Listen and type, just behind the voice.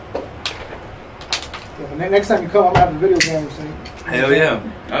Yeah, next time you come, I'm gonna have a video game. So. Hell yeah.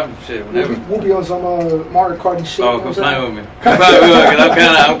 I'm shit, whenever. We'll be on some Mario Kart and shit. Oh, come play with me. Come play with me,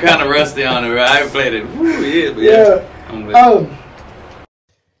 because I'm kind of rusty on it, bro. I haven't played it. Woo, yeah, but yeah.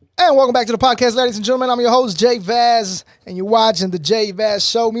 And welcome back to the podcast, ladies and gentlemen. I'm your host, Jay Vaz, and you're watching the Jay Vaz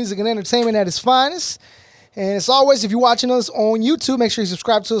Show, music and entertainment at its finest. And as always, if you're watching us on YouTube, make sure you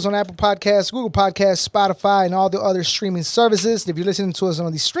subscribe to us on Apple Podcasts, Google Podcasts, Spotify, and all the other streaming services. If you're listening to us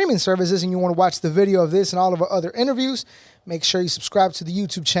on these streaming services and you want to watch the video of this and all of our other interviews, make sure you subscribe to the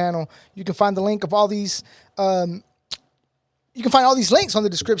YouTube channel. You can find the link of all these. You can find all these links on the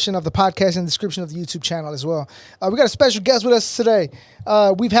description of the podcast and the description of the YouTube channel as well. We got a special guest with us today.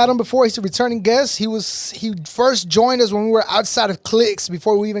 We've had him before. He's a returning guest. He first joined us when we were outside of Clicks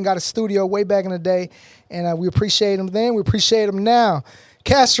before we even got a studio way back in the day. And we appreciate him then. We appreciate him now.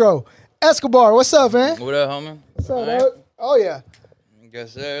 Castro, Escobar, what's up, man? What up, homie? What's up, dog? Oh, yeah.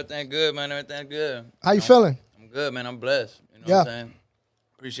 Yes, sir. Everything good, man. Everything good. How you feeling? I'm good, man. I'm blessed. You know what I'm saying?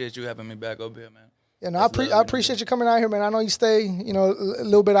 Appreciate you having me back up here, man. Yeah, no, I appreciate you coming out here, man. I know you stay, a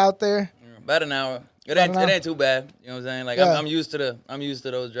little bit out there. About an hour. It ain't too bad. You know what I'm saying? Like I'm used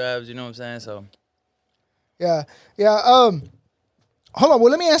to those drives. You know what I'm saying? So. Yeah. Hold on.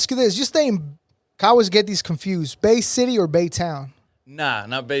 Well, let me ask you this: you stay in? I always get these confused. Bay City or Baytown? Nah,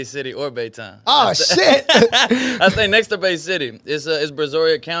 not Bay City or Baytown. Oh shit! I stay next to Bay City. It's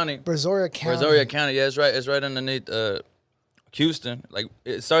Brazoria County. Brazoria County. Brazoria County. Yeah, it's right underneath Houston. Like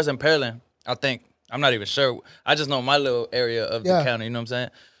it starts in Pearland, I think. I'm not even sure. I just know my little area of the county, you know what I'm saying?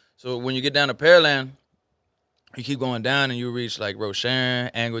 So when you get down to Pearland, you keep going down and you reach like Rochelle,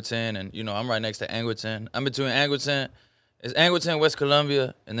 Angleton, and I'm right next to Angleton. I'm between Angleton. It's Angleton, West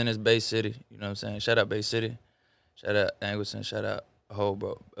Columbia, and then it's Bay City. You know what I'm saying? Shout out Bay City. Shout out Angleton. Shout out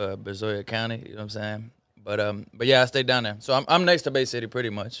Brazoria County, you know what I'm saying? But yeah, I stay down there. So I'm next to Bay City pretty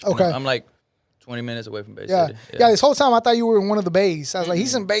much. Okay. I'm like 20 minutes away from Bay City. Yeah, this whole time I thought you were in one of the bays. I was like,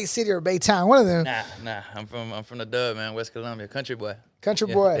 he's in Bay City or Baytown, one of them. Nah. I'm from the Dub, man, West Columbia, country boy. Country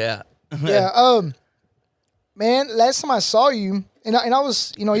boy. Yeah. Yeah. Man, last time I saw you, and I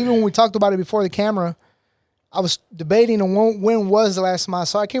was, even when we talked about it before the camera, I was debating on when was the last time I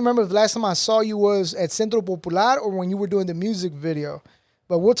saw. I can't remember if the last time I saw you was at Centro Popular or when you were doing the music video.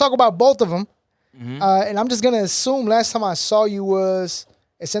 But we'll talk about both of them. Mm-hmm. And I'm just gonna assume last time I saw you was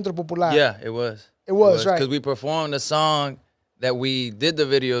at Centro Popular. Yeah, it was. It was, right. Because we performed a song that we did the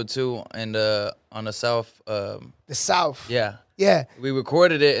video to and on the South. The South. Yeah. Yeah. We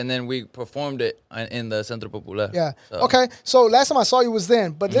recorded it and then we performed it in the Centro Popular. Yeah. So. Okay. So last time I saw you was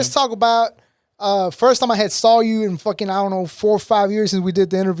then. But let's talk about first time I had saw you in fucking, 4 or 5 years since we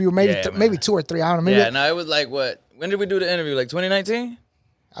did the interview. Maybe 2 or 3. I don't know. Yeah, no, it was like what? When did we do the interview? Like 2019?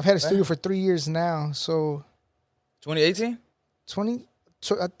 I've had a studio for 3 years now. So 2018?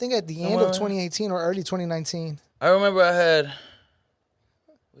 I think at the end of 2018 or early 2019. I remember I had.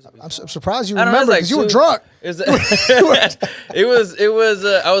 I'm surprised you remember because you were drunk. It was.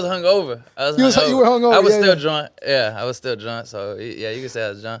 I was hungover. You were hungover. I was still drunk. Yeah, I was still drunk. So yeah, you can say I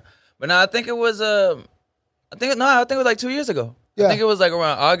was drunk. But no, I think it was. I think it was like 2 years ago. Yeah. I think it was like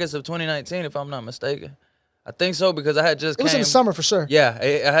around August of 2019, if I'm not mistaken. I think so because I had just. It was in the summer for sure. Yeah,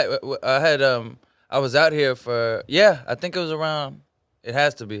 I was out here for. Yeah, I think it was around. It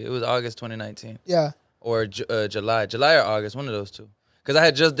has to be. It was August 2019. Yeah. Or July or August, one of those two. Because I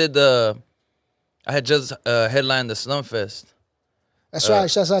had just headlined the Slum Fest. That's right.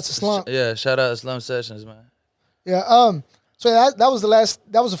 Shout out to Slum. Yeah, shout out to Slum Sessions, man. Yeah. So that was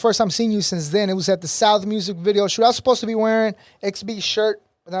the first time seeing you since then. It was at the South music video shoot. I was supposed to be wearing XB shirt,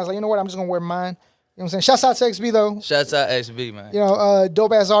 but I was like, you know what? I'm just gonna wear mine. You know what I'm saying? Shouts out to XB though. Shouts out XB, man.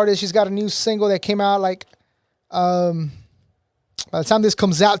 Dope ass artist. She's got a new single that came out like by the time this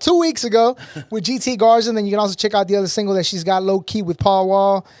comes out 2 weeks ago with GT Garza, and then you can also check out the other single that she's got, Low Key, with Paul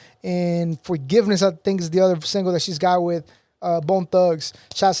Wall, and Forgiveness, I think, is the other single that she's got with Bone Thugs.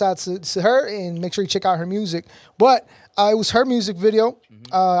 Shouts out to her, and make sure you check out her music. But it was her music video.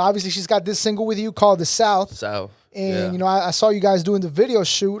 Obviously, she's got this single with you called The South. South. And, I saw you guys doing the video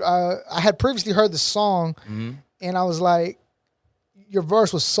shoot. I had previously heard the song, and I was like, your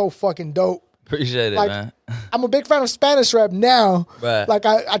verse was so fucking dope. Appreciate it, man. I'm a big fan of Spanish rap now. Right. Like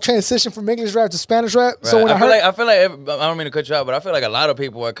I transitioned from English rap to Spanish rap. Right. So when I feel like I don't mean to cut you out, but I feel like a lot of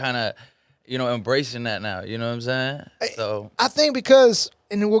people are kind of, embracing that now. You know what I'm saying? So I think because,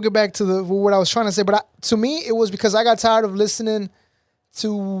 and we'll get back to what I was trying to say, but to me it was because I got tired of listening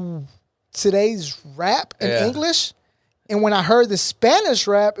to today's rap in English, and when I heard the Spanish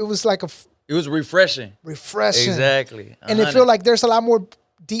rap, it was like it was refreshing. And exactly. it feel like there's a lot more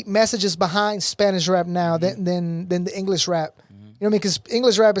deep messages behind Spanish rap now than the English rap. You know what I mean? Because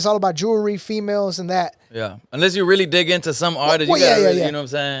English rap is all about jewelry, females, and that. Yeah. Unless you really dig into some artist, Well, you gotta yeah, really, yeah. you know what I'm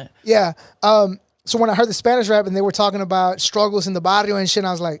saying? Yeah. So when I heard the Spanish rap and they were talking about struggles in the barrio and shit,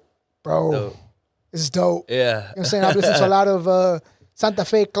 I was like, bro, Dope. this is dope. Yeah. You know what I'm saying? I've listened to a lot of Santa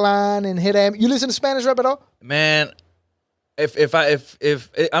Fe Clan and Hit Em. You listen to Spanish rap at all? Man, if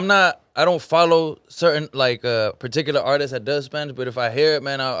I'm not, I don't follow certain like particular artists that does Spanish, but if I hear it,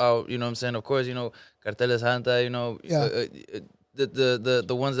 man, I'll you know what I'm saying? Of course, you know, Cartel Santa, you know, Yeah.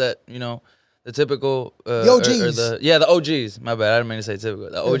 the ones that, you know, the typical The OGs. or the OGs. My bad, I didn't mean to say typical.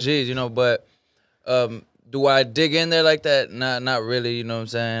 The OGs, you know, but do I dig in there like that? Not really, you know what I'm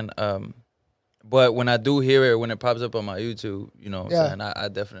saying? But when I do hear it, when it pops up on my YouTube, you know what I'm saying, I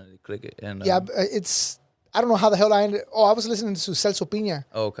definitely click it. And it's, I don't know how the hell I ended. Oh, I was listening to Celso Piña.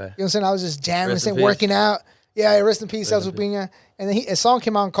 okay. You know what I'm saying? I was just jamming, Rest in saying, working peace. out. Yeah, rest in peace, Celso Piña. And then a song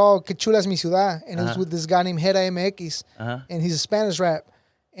came out called Que Chula Es Mi Ciudad. And it was with this guy named Hera MX. And he's a Spanish rap.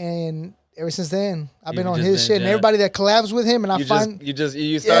 And ever since then, I've been on his shit. And everybody that collabs with him, and I find...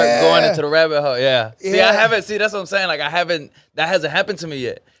 You start going into the rabbit hole, yeah. See, I haven't, that's what I'm saying. Like, that hasn't happened to me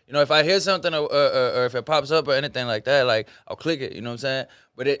yet. You know, if I hear something or if it pops up or anything like that, like, I'll click it, you know what I'm saying?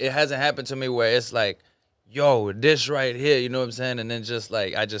 But it hasn't happened to me where it's like, yo, this right here, you know what I'm saying? And then just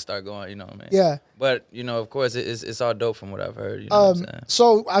like, I just start going, you know what I mean? Yeah. But, you know, of course, it's all dope from what I've heard, you know what I'm saying?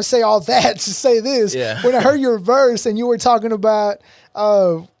 So I say all that to say this. Yeah. When I heard your verse and you were talking about,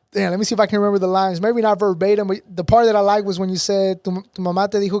 damn, let me see if I can remember the lines. Maybe not verbatim, but the part that I like was when you said, tu mamá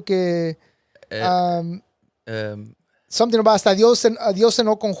te dijo que, something about hasta Dios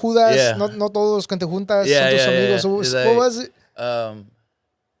no con Judas, Yeah. no todos los que te juntas Yeah, son tus yeah, amigos. yeah. What It's what like, was it?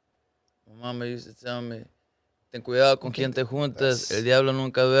 My mama used to tell me, ten cuidado con quien te juntas, el diablo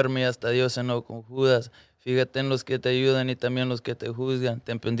nunca duerme y hasta Dios se no con Judas. Fíjate en los que te ayudan y también los que te juzgan.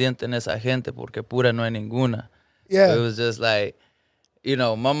 Ten pendiente en esa gente porque pura no hay ninguna. Yeah. So it was just like, you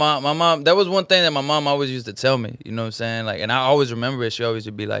know, my mom, that was one thing that my mom always used to tell me, you know what I'm saying? Like, and I always remember it. She always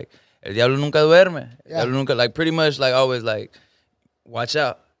would be like, el diablo nunca duerme. El diablo nunca, like, pretty much, like, always, like, watch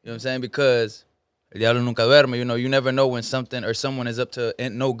out. You know what I'm saying? Because el diablo nunca duerme. You know, you never know when something or someone is up to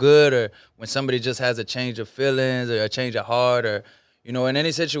no good, or when somebody just has a change of feelings or a change of heart, or, you know, in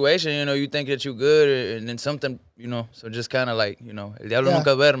any situation, you know, you think that you're good, and then something, you know, so just kind of like, you know, el diablo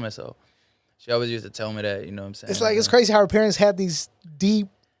nunca duerme. So she always used to tell me that, you know what I'm saying? It's like, it's crazy how our parents had these deep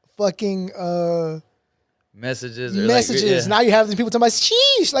fucking messages. Messages. Like, yeah. Now you have these people talking about,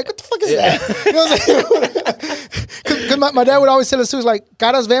 sheesh, like, what the fuck is that? You know what I'm saying? Because my dad would always tell us too, it's like,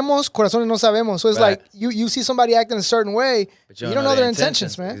 caras vemos, corazones no sabemos. So it's like, you see somebody acting a certain way, but you don't know their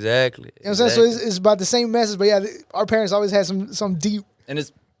intentions, man. Exactly. You know what I'm saying? So it's about the same message, but yeah, our parents always had some deep. And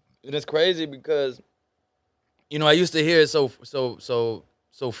it's crazy because, you know, I used to hear it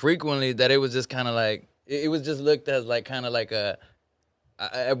so frequently that it was just kind of like, it was just looked as like kind of like a,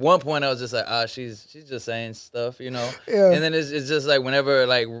 at one point I was just like, she's just saying stuff, you know? Yeah. And then it's just like whenever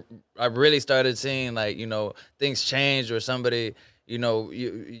like I really started seeing like, you know, things change or somebody, you know,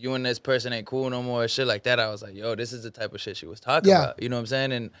 you and this person ain't cool no more, shit like that, I was like, yo, this is the type of shit she was talking about. You know what I'm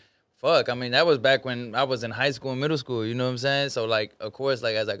saying? And fuck, I mean, that was back when I was in high school and middle school, you know what I'm saying? So like, of course,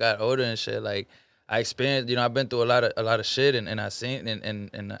 like as I got older and shit, like I experienced, you know, I've been through a lot of shit, and I seen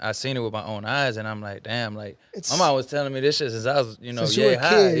and I seen it with my own eyes, and I'm like, damn, like my mom was telling me this shit since I was, you know, you were a high,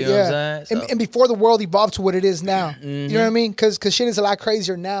 kid, you know what I'm saying? So, and before the world evolved to what it is now, you know what I mean? Because shit is a lot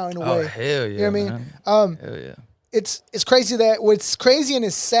crazier now in a way. oh hell yeah, you know what I mean? Man. Hell yeah. It's crazy that what's crazy and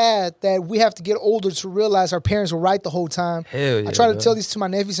it's sad that we have to get older to realize our parents were right the whole time. Hell yeah. I try to tell these to my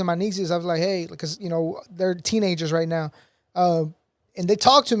nephews and my nieces. I was like, hey, because you know they're teenagers right now. And they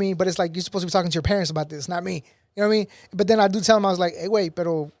talk to me, but it's like, you're supposed to be talking to your parents about this, not me. You know what I mean? But then I do tell them, I was like, hey, wait,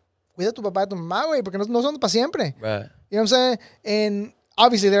 pero cuida tu papá y tu mamá, güey, porque no son para siempre. Right. You know what I'm saying? And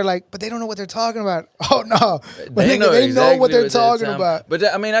obviously they're like, but they don't know what they're talking about. Oh, no. But They know know what they're talking about. But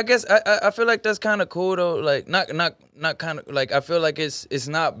I mean, I guess I feel like that's kind of cool though. Like not kind of like, I feel like it's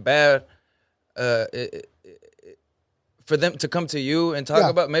not bad for them to come to you and talk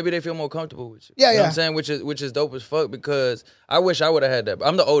about, maybe they feel more comfortable with you. Yeah, you know what I'm saying? Which is dope as fuck, because I wish I would have had that. But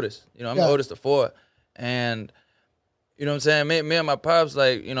I'm the oldest. You know, I'm the oldest of four. And you know what I'm saying? Me and my pops,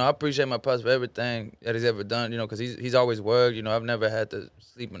 like, you know, I appreciate my pops for everything that he's ever done, you know, because he's always worked. You know, I've never had to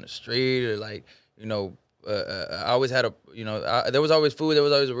sleep in the street or, like, you know, I always had there was always food, there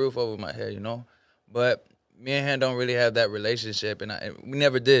was always a roof over my head, you know. But me and him don't really have that relationship, and we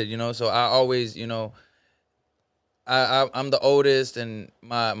never did, you know. So I always, you know, I'm the oldest, and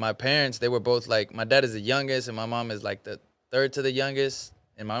my parents, they were both like, my dad is the youngest, and my mom is like the third to the youngest,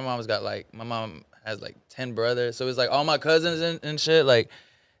 and my mom has like 10 brothers. So it's like all my cousins and shit, like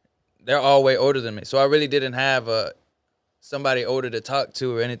they're all way older than me. So I really didn't have somebody older to talk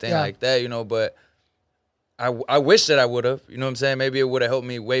to or anything like that, you know, but I wish that I would have, you know what I'm saying? Maybe it would have helped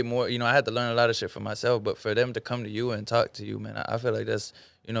me way more. You know, I had to learn a lot of shit for myself, but for them to come to you and talk to you, man, I feel like that's,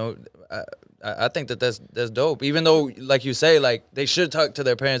 you know, I think that's dope. Even though, like you say, like they should talk to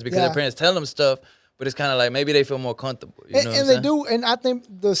their parents because their parents tell them stuff, but it's kind of like maybe they feel more comfortable. You know and they do, and I think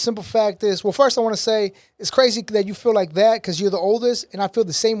the simple fact is, well, first I want to say it's crazy that you feel like that because you're the oldest, and I feel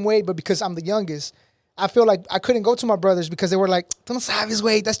the same way, but because I'm the youngest. I feel like I couldn't go to my brothers because they were like, "Tú no sabes,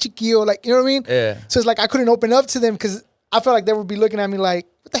 güey, that's chiquillo." Like, you know what I mean? Yeah. So it's like I couldn't open up to them because I felt like they would be looking at me like,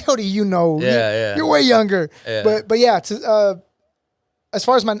 "What the hell do you know? You're way younger." Yeah. But yeah, as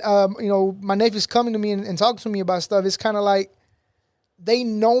far as my you know, my nephews coming to me and talking to me about stuff, it's kind of like they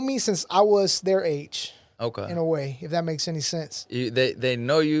know me since I was their age. Okay. In a way, if that makes any sense. They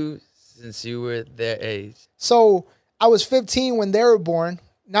know you since you were their age. So I was 15 when they were born.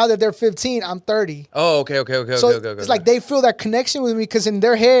 Now that they're 15, I'm 30. Oh, okay. So it's like they feel that connection with me because in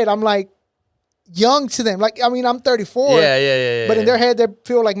their head, I'm like young to them. Like, I mean, I'm 34. Yeah. But in their head, they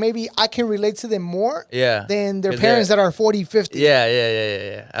feel like maybe I can relate to them more than their parents that are 40, 50.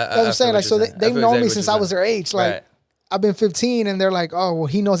 Yeah. That's what I'm saying. Like, so they know me since I was their age. Like, I've been 15, and they're like, oh, well,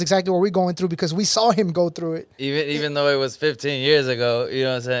 he knows exactly what we're going through because we saw him go through it. Even though it was 15 years ago, you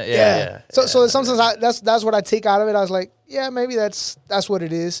know what I'm saying? Yeah. So sometimes that's what I take out of it. I was like, yeah, maybe that's what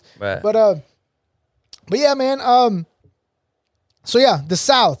it is. Right. But yeah, man. So yeah, the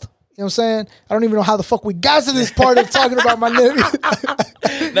South. You know what I'm saying? I don't even know how the fuck we got to this part of talking about my nephew.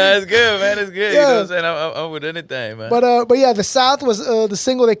 Nah, it's good, man. It's good. Yeah. You know what I'm saying? I'm with anything, man. But yeah, the South was the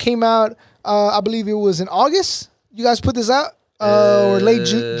single that came out. I believe it was in August. You guys put this out or late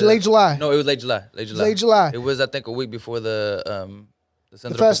July? No, it was late July. Late July. It was, I think, a week before the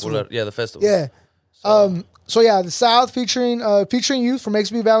festival. Yeah, the festival. Yeah. So yeah, the South featuring you from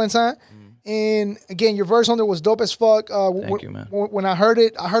XB Valentine, and again, your verse on there was dope as fuck. Thank you, man. When I heard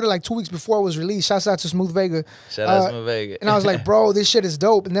it like 2 weeks before it was released. Shouts out to Smooth Vega. Shout out to Smooth Vega. And I was like, bro, this shit is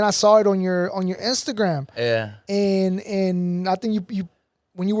dope. And then I saw it on your Instagram. Yeah. And I think you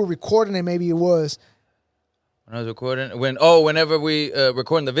when you were recording it, maybe it was. When I was recording, whenever we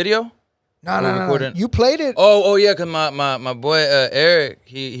recording the video. No. You played it. Oh yeah, cause my boy Eric,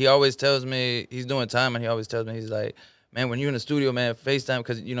 he always tells me he's doing time, and he always tells me he's like, man, when you're in the studio, man, FaceTime,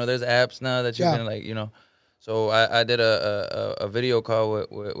 because you know there's apps now that you can like, you know. So I did a video call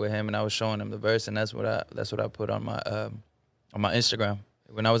with him, and I was showing him the verse, and that's what I put on my Instagram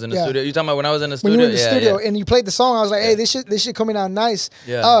when I was in the studio. You talking about when I was in the studio? When you were in the studio and you played the song, I was like, hey, this shit coming out nice.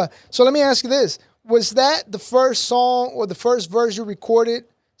 Yeah. So let me ask you this. Was that the first song or the first verse you recorded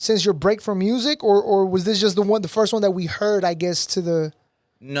since your break from music, or was this just the first one that we heard, I guess, to the...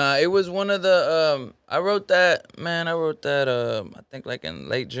 Nah, it was one of the, I wrote that, I think like in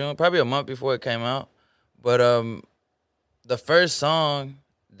late June, probably a month before it came out. But the first song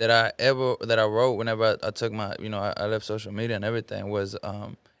that I wrote whenever I took my, you know, I left social media and everything was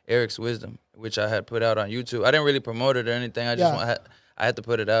Eric's Wisdom, which I had put out on YouTube. I didn't really promote it or anything. I had to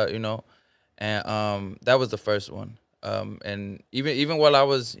put it out, you know. And that was the first one. And even while I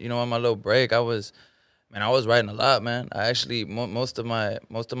was, you know, on my little break, I was writing a lot, man. I actually most of my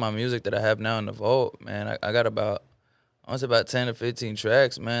music that I have now in the vault, man, I got about 10 to 15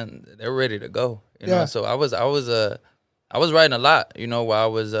 tracks, man. They're ready to go, you know. So I was writing a lot, you know, while I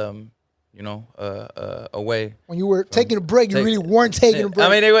was you know, away. When you were taking a break, you really weren't taking a break. I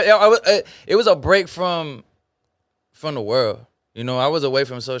mean, it was a break from the world. You know, I was away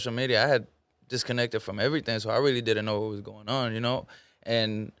from social media. I had disconnected from everything, so I really didn't know what was going on, you know.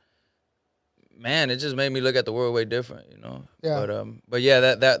 And man, it just made me look at the world way different, you know. Yeah. But yeah,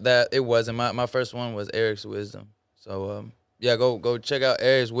 that it wasn't my first one was Eric's Wisdom. So yeah, go check out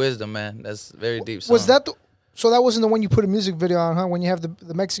Eric's Wisdom, man. That's a very deep song. Was that so that wasn't the one you put a music video on, huh? When you have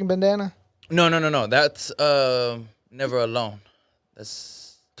the Mexican bandana? No. That's Never Alone.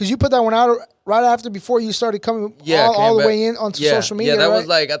 That's because you put that one out right after before you started coming all the way in onto social media. Yeah, that right? was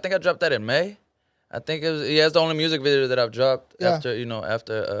like, I think I dropped that in May. I think it was, it's the only music video that I've dropped after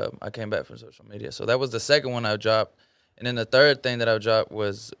I came back from social media. So that was the second one I dropped. And then the third thing that I dropped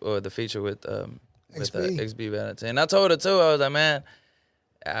was the feature with XB Valentine. And I told her too, I was like, man,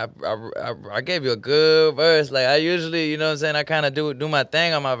 I gave you a good verse. Like I usually, you know what I'm saying, I kind of do my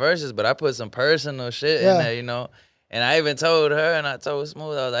thing on my verses, but I put some personal shit in there, you know. And I even told her, and I told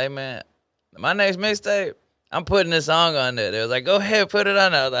Smooth, I was like, hey, man, my next mixtape, I'm putting this song on there. They was like, go ahead, put it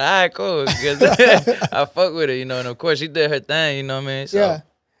on there. I was like, all right, cool. Because I fuck with it, you know. And, of course, she did her thing, you know what I mean? So, yeah.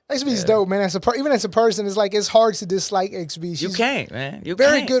 XB's dope, man. Even as a person, it's like it's hard to dislike XB. You can't, man. You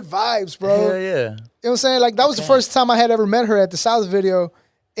very can't. Good vibes, bro. Hell yeah. You know what I'm saying? Like, that was the first time I had ever met her at the South video.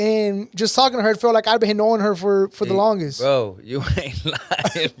 And just talking to her, it felt like I've been knowing her for the longest. Bro, you ain't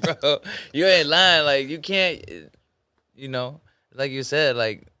lying, bro. You ain't lying. Like, you can't, you know, like you said,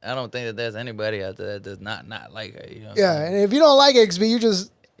 like, I don't think that there's anybody out there that does not like her. You know and if you don't like XB, you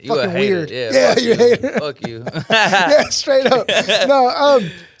just fucking weird. Yeah, you hate her. Fuck you. Yeah, straight up. No,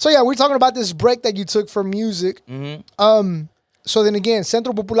 so yeah, we're talking about this break that you took from music. So then again,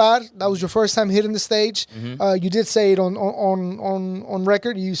 Centro Popular, that was your first time hitting the stage. You did say it on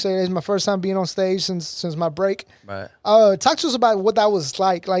record. You said it's my first time being on stage since my break. Right. Talk to us about what that was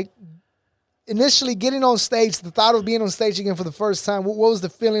like. Like initially getting on stage, the thought of being on stage again for the first time. What was the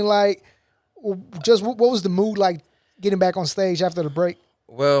feeling like? Just what was the mood like getting back on stage after the break?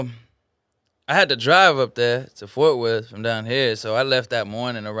 Well, I had to drive up there to Fort Worth from down here, so I left that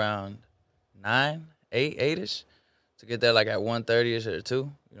morning around 8-ish. To get there like at 1:30ish or 2,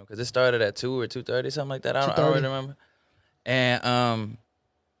 you know, because it started at 2 or 2:30, something like that. I don't really remember. And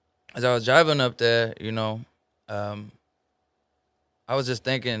as I was driving up there, you know, I was just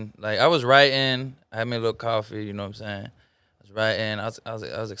thinking, like, I was writing. I had me a little coffee, you know what I'm saying? I was writing.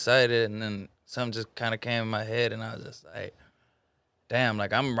 I was excited, and then something just kind of came in my head, and I was just like, damn,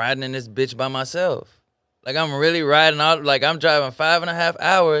 like, I'm riding in this bitch by myself. Like, I'm really riding out. Like, I'm driving 5.5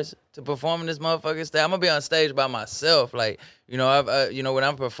 hours to perform in this motherfucking stage. I'm gonna be on stage by myself. Like, you know, you know, when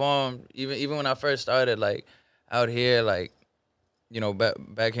I performed, even when I first started, like, out here, like, you know,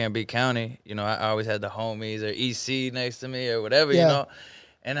 back here in B County, you know, I always had the homies or EC next to me or whatever, you know.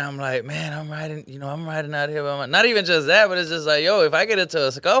 And I'm like, man, I'm riding out here by not even just that, but it's just like, yo, if I get into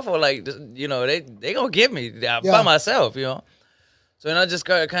a scuffle, like, you know, they gonna get me by myself, you know. So then I just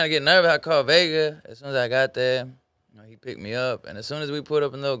kind of get nervous. I called Vega. As soon as I got there, you know, he picked me up. And as soon as we put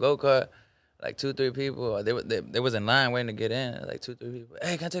up in the little go-kart, like 2-3 people, they was in line waiting to get in. Like 2-3 people.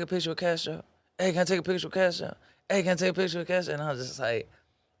 Hey, can I take a picture with Castro? Hey, can I take a picture with Castro? Hey, can I take a picture with Castro? And I was just like,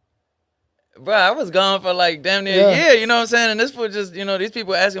 bro, I was gone for like damn near a year, you know what I'm saying? And this was just, you know, these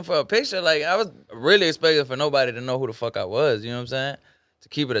people asking for a picture. Like, I was really expecting for nobody to know who the fuck I was, you know what I'm saying? To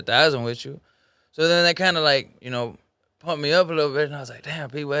keep it 1,000 with you. So then they kind of like, you know, pumped me up a little bit, and I was like, damn,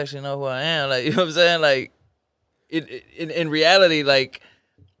 people actually know who I am. Like, you know what I'm saying? Like, in reality, like,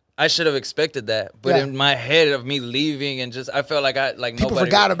 I should have expected that. But in my head of me leaving and just, I felt like people nobody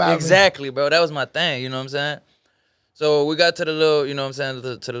forgot about exactly, bro. That was my thing, you know what I'm saying? So we got to the little, you know what I'm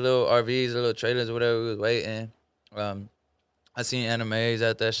saying, to the little RVs, the little trailers or whatever we was waiting. I seen Animes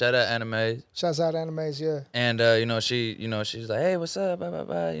out there. Shout out Animes. Shouts out Animes, yeah. And you know, she's like, hey, what's up? Blah, blah,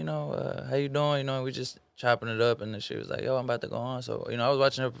 blah. You know, how you doing? You know, we just chopping it up, and then she was like, yo, I'm about to go on. So, you know, I was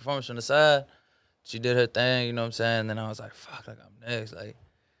watching her performance from the side. She did her thing, you know what I'm saying? And then I was like, fuck, like, I'm next. Like,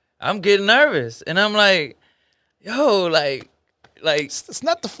 I'm getting nervous. And I'm like, yo, like it's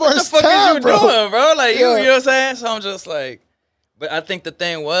not the first what the fuck time, is you doing, bro? Like, you know what I'm saying? So I'm just like, but I think the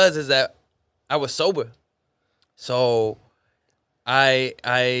thing is that I was sober. So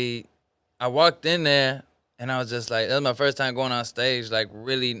I walked in there, and I was just like, that was my first time going on stage, like,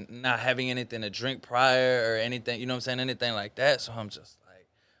 really not having anything to drink prior or anything, you know what I'm saying, anything like that. So I'm just like,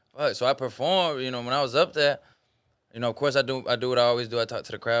 fuck. So I performed, you know, when I was up there, you know, of course I do what I always do. I talk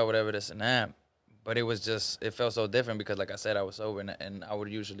to the crowd, whatever, this and that. But it was just, it felt so different because, like I said, I was sober, and I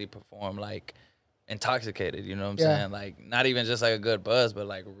would usually perform, like, intoxicated, you know what I'm saying? Like, not even just, like, a good buzz, but,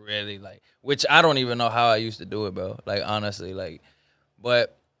 like, really, like, which I don't even know how I used to do it, bro. Like, honestly, like,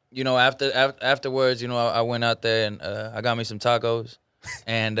 but, you know, afterwards, you know, I went out there and I got me some tacos.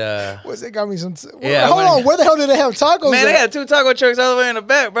 And what's it got me some? Hold on, where the hell did they have tacos? Man, they had 2 taco trucks all the way in the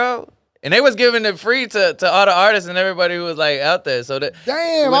back, bro. And they was giving it free to all the artists and everybody who was like out there. So that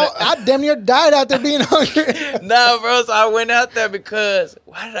damn, I damn near died out there being hungry. Nah, bro. So I went out there because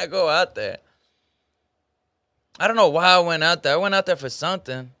why did I go out there? I don't know why I went out there. I went out there for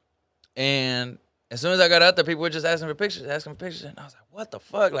something, and as soon as I got out there, people were just asking for pictures, and I was like, what the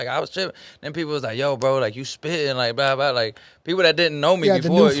fuck? Like, I was tripping. Then people was like, yo, bro, like, you spitting, like, blah, blah. Like, people that didn't know me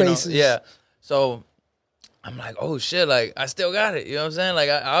before, the new faces. Yeah. So I'm like, oh, shit, like, I still got it. You know what I'm saying? Like,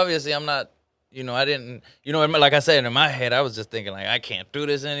 obviously, I'm not, you know, I didn't, you know, like I said, in my head, I was just thinking, like, I can't do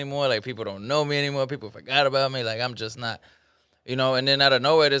this anymore. Like, people don't know me anymore. People forgot about me. Like, I'm just not, you know. And then out of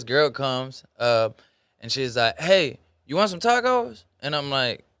nowhere, this girl comes, and she's like, hey, you want some tacos? And I'm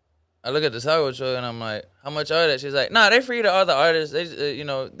like, I look at the taco truck, and I'm like, how much are they? She's like, nah, they free to other artists. They, you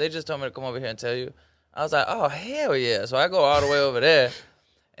know, they just told me to come over here and tell you. I was like, oh, hell yeah. So I go all the way over there,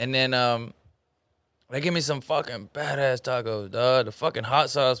 and then they give me some fucking badass tacos, dog. The fucking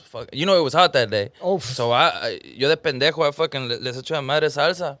hot sauce, you know, it was hot that day. Oh. So yo de pendejo, I fucking les echo a madre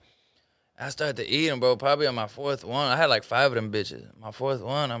salsa. I started to eat them, bro, probably on my 4th one. I had like 5 of them bitches. My 4th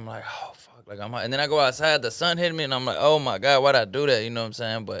one, I'm like, oh, fuck, fuck, like I'm hot. And then I go outside, the sun hit me, and I'm like, oh my God, why'd I do that? You know what I'm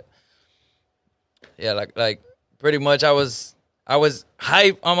saying? But yeah, like pretty much I was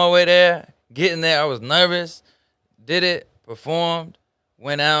hype on my way there, getting there. I was nervous, did it, performed,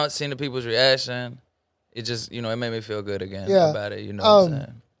 went out, seen the people's reaction. It just, it made me feel good again about it. You know what I'm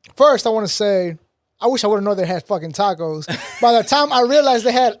saying? First, I want to say, I wish I would have known they had fucking tacos. By the time I realized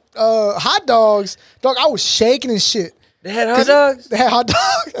they had hot dogs, dog, I was shaking and shit. They had hot dogs? They had hot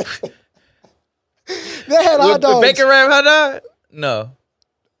dogs. They had hot dogs. The bacon wrapped hot dog? No.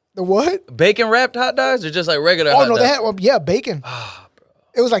 The what? Bacon wrapped hot dogs or just like regular hot dogs? They had, bacon. Oh, bro.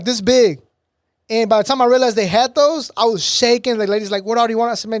 It was like this big. And by the time I realized they had those, I was shaking. Like, ladies like, what all do you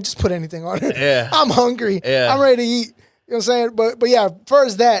want? I said, man, just put anything on it. Yeah. I'm hungry. Yeah. I'm ready to eat. You know what I'm saying? But yeah,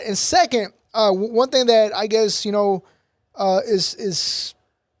 first that. And second, one thing that I guess, is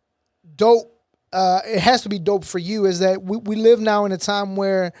dope. It has to be dope for you is that we live now in a time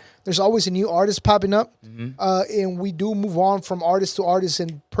where there's always a new artist popping up, and we do move on from artist to artist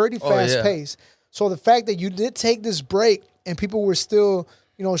in pretty fast pace. So the fact that you did take this break and people were still,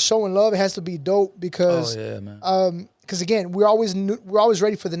 showing love, it has to be dope because, because again, we're always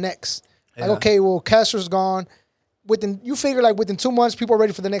ready for the next. Yeah. Like, okay, well, Castro's gone. You figure like within 2 months, people are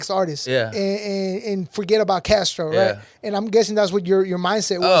ready for the next artist. Yeah. And forget about Castro, right? Yeah. And I'm guessing that's what your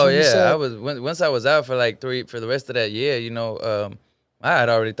mindset was. Oh, when you said, I was once I was out for like for the rest of that year, I had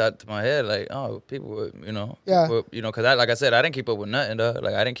already thought to my head like, oh, people would, because like I said, I didn't keep up with nothing, though.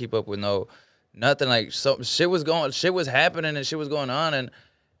 Like I didn't keep up with nothing. Like shit was happening and shit was going on, and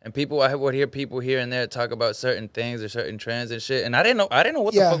I would hear people here and there talk about certain things or certain trends and shit, and I didn't know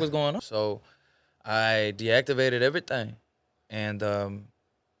what the fuck was going on. So I deactivated everything, and that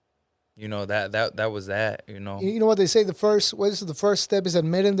was that. You know what they say? The first step is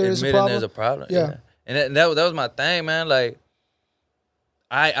admitting there's a problem. There's a problem. Yeah. And that was my thing, man. Like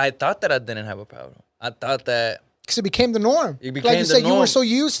I thought that I didn't have a problem. I thought that because it became the norm. It became like you said, you were so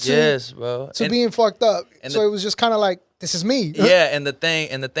used to being fucked up, so it was just kind of like, this is me. Yeah, and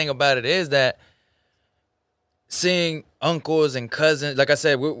the thing about it is that seeing uncles and cousins, like I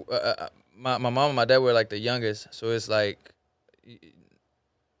said, my mom and my dad were like the youngest, so it's like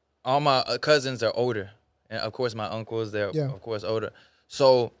all my cousins are older, and of course my uncles, they're of course older.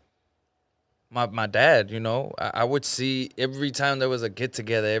 So my dad, I would see every time there was a get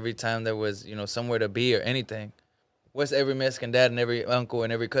together, every time there was somewhere to be or anything. What's every Mexican dad and every uncle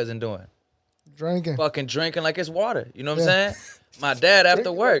and every cousin doing? Drinking. Fucking drinking like it's water. You know what I'm saying? My dad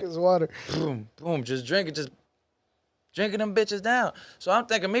after work. Like it's water. Boom, boom, just drinking them bitches down. So I'm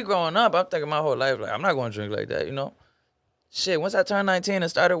thinking me growing up, I'm thinking my whole life, like, I'm not going to drink like that, Shit, once I turned 19 and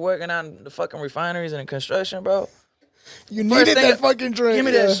started working out in the fucking refineries and in construction, bro. You needed that fucking drink. Give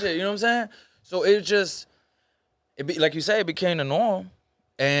me that shit, you know what I'm saying? So like you say, it became the norm.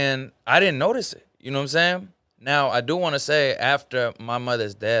 And I didn't notice it, you know what I'm saying? Now, I do want to say after my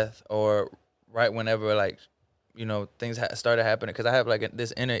mother's death or right whenever, like, things started happening, because I have, like,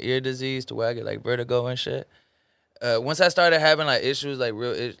 this inner ear disease to where I get, like, vertigo and shit. Once I started having, like, issues, like,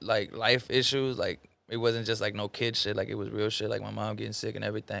 real, like, life issues, like, it wasn't just, like, no kid shit. Like, it was real shit, like my mom getting sick and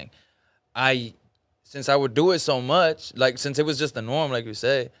everything. Since I would do it so much, like, since it was just the norm, like you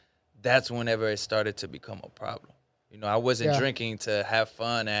say, that's whenever it started to become a problem. I wasn't drinking to have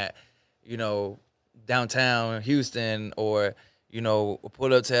fun at, downtown Houston or,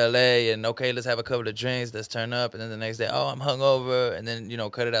 pull up to LA and, okay, let's have a couple of drinks, let's turn up. And then the next day, oh, I'm hungover. And then,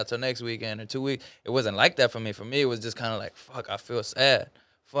 cut it out till next weekend or 2 weeks. It wasn't like that for me. For me, it was just kind of like, fuck, I feel sad.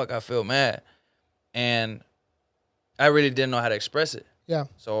 Fuck, I feel mad. And I really didn't know how to express it. Yeah.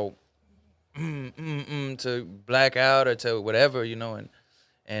 So, to black out or to whatever,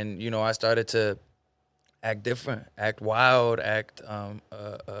 and I started to act different, act wild, act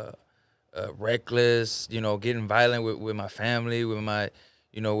reckless, getting violent with my family, with my,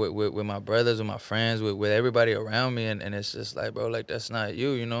 with my brothers, with my friends, with everybody around me, and it's just like, bro, like that's not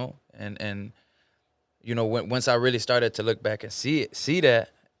you, and once I really started to look back and see that,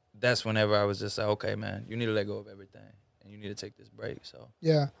 that's whenever I was just like, okay, man, you need to let go of everything, and you need to take this break. So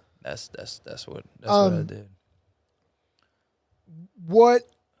yeah, that's what I did. What?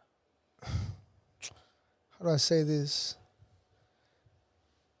 How do I say this?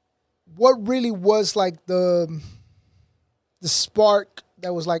 What really was like the spark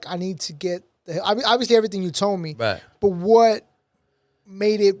that was like, I need to get I mean, obviously everything you told me, right? But what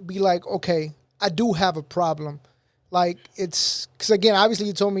made it be like, okay, I do have a problem? Like, it's because again, obviously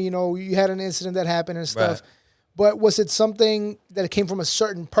you told me, you had an incident that happened and stuff. Right. But was it something that came from a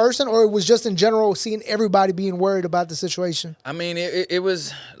certain person, or it was just in general seeing everybody being worried about the situation? I mean, it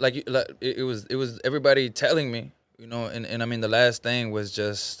was like it was everybody telling me, and I mean the last thing was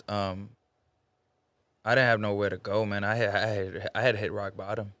just I didn't have nowhere to go, man. I had hit rock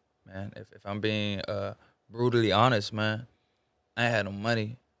bottom, man. If I'm being brutally honest, man, I ain't had no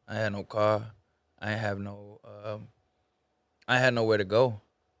money. I had no car. I ain't have no. I had nowhere to go.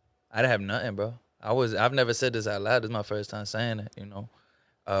 I didn't have nothing, bro. I've never said this out loud. This is my first time saying it. You know,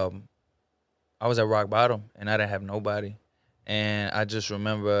 I was at rock bottom and I didn't have nobody. And I just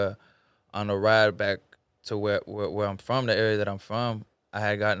remember on the ride back to where I'm from, the area that I'm from, I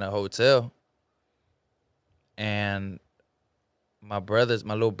had gotten a hotel. And my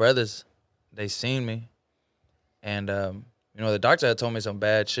little brothers, they seen me. And, you know, the doctor had told me some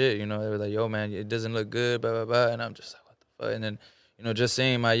bad shit. You know, they were like, yo, man, it doesn't look good, blah, blah, blah. And I'm just like, what the fuck? And then, you know, just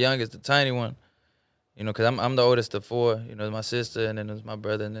seeing my youngest, the tiny one, you know, because I'm the oldest of four. You know, my sister, and then there's my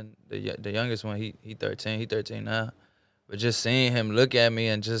brother, and then the youngest one, he 13. He 13 now. But just seeing him look at me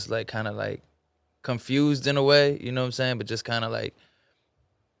and just, like, kind of, like, confused in a way, you know what I'm saying? But just kind of, like,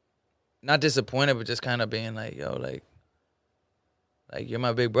 not disappointed, but just kind of being like, yo, like, you're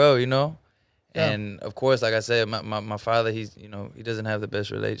my big bro, you know? Yeah. And, of course, like I said, my father, he's, you know, he doesn't have the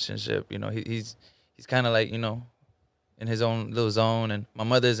best relationship. You know, he's kind of, like, you know, in his own little zone, and my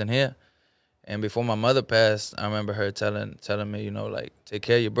mother isn't here. And before my mother passed, I remember her telling me, you know, like, take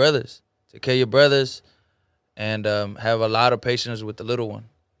care of your brothers. Take care of your brothers and have a lot of patience with the little one,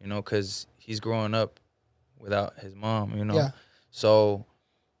 you know, because he's growing up without his mom, you know. Yeah. So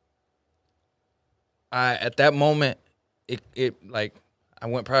at that moment, it like, I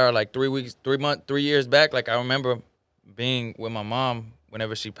went prior like 3 years back. Like, I remember being with my mom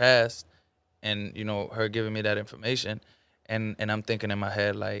whenever she passed and, you know, her giving me that information. And I'm thinking in my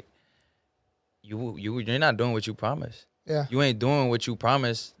head, like, you're not doing what you promised. Yeah. You ain't doing what you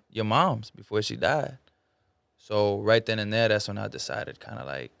promised your moms before she died. So right then and there, that's when I decided, kind of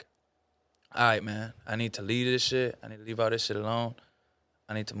like, all right, man, I need to leave this shit. I need to leave all this shit alone.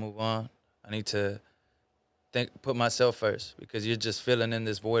 I need to move on. I need to put myself first, because you're just feeling in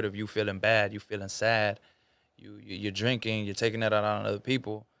this void of you feeling bad, you feeling sad, you're drinking, you're taking that out on other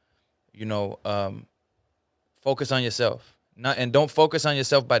people. You know, focus on yourself. And don't focus on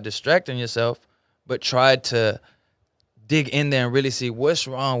yourself by distracting yourself, but try to dig in there and really see what's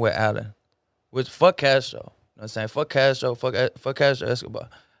wrong with Alan. Fuck Castro. You know what I'm saying? Fuck Castro. Fuck Castro Escobar.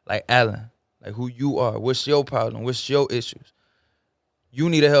 Like, Alan. Like, who you are. What's your problem? What's your issues? You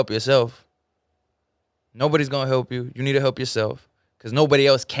need to help yourself. Nobody's going to help you. You need to help yourself, because nobody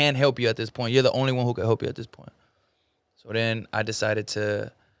else can help you at this point. You're the only one who can help you at this point. So then I decided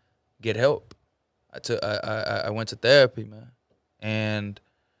to get help. I went to therapy, man. And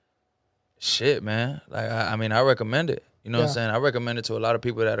shit, man. Like, I mean, I recommend it. You know what I'm saying? I recommend it to a lot of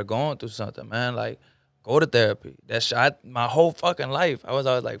people that are going through something, man. Like, go to therapy. My whole fucking life, I was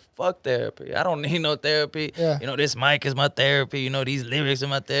always like, fuck therapy. I don't need no therapy. Yeah. You know, this mic is my therapy. You know, these lyrics are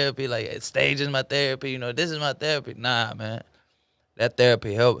my therapy. Like, stage is my therapy. You know, this is my therapy. Nah, man. That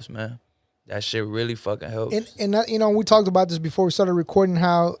therapy helps, man. That shit really fucking helps. And you know, we talked about this before we started recording,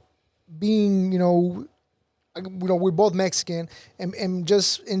 how being, you know, we're both Mexican, and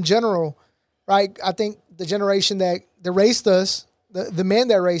just in general, right? I think the generation that raised us, the men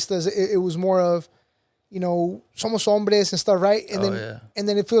that raised us, it was more of, you know, somos hombres and stuff, right? And and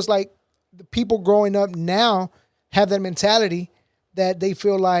then it feels like the people growing up now have that mentality that they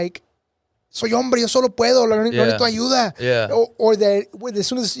feel like, soy hombre, yo solo puedo, no necesito ayuda. Yeah. Or that as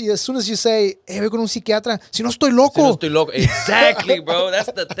soon as you say, ve con un psiquiatra, si no estoy loco. Si no estoy loco. Exactly, bro.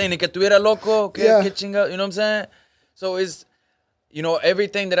 That's the thing. Ni que estuviera loco, que chingado, you know what I'm saying? So it's, you know,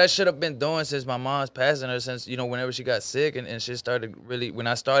 everything that I should have been doing since my mom's passing, or since, you know, whenever she got sick and shit started really, when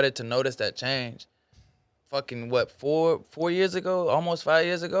I started to notice that change, fucking what, 4 years ago, almost 5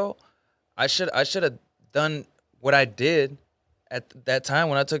 years ago, I should have done what I did at that time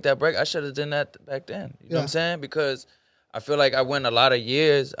when I took that break. I should have done that back then. You know what I'm saying? Because I feel like I went a lot of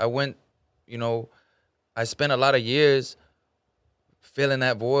years. You know, I spent a lot of years filling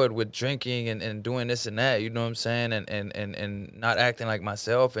that void with drinking and doing this and that, you know what I'm saying? And not acting like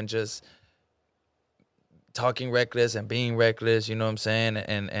myself, and just talking reckless and being reckless, you know what I'm saying?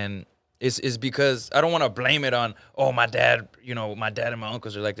 And it's because I don't want to blame it on, oh, my dad, you know, my dad and my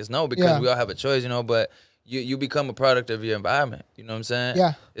uncles are like this. No, because we all have a choice, you know, but you become a product of your environment, you know what I'm saying?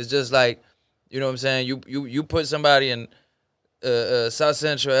 Yeah. It's just like, you know what I'm saying? You put somebody in South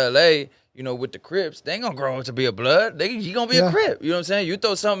Central LA, you know, with the Crips, they ain't gonna grow up to be a blood. He gonna be a Crip. You know what I'm saying? You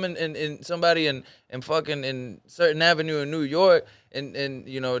throw something in somebody in fucking in certain avenue in New York, and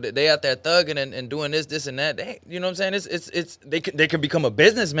you know, they out there thugging and doing this and that. You know what I'm saying? It's they can become a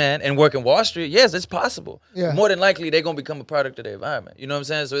businessman and work in Wall Street. Yes, it's possible. Yeah. More than likely, they gonna become a product of their environment. You know what I'm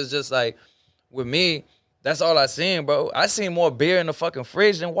saying? So it's just like, with me, that's all I seen, bro. I seen more beer in the fucking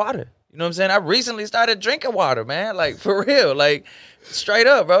fridge than water. You know what I'm saying? I recently started drinking water, man. Like, for real. Like, straight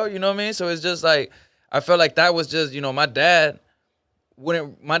up, bro. You know what I mean? So it's just like, I felt like that was just, you know, my dad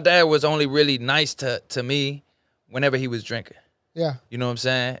was only really nice to me whenever he was drinking. Yeah. You know what I'm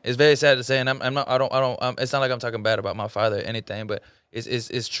saying? It's very sad to say, and it's not like I'm talking bad about my father or anything, but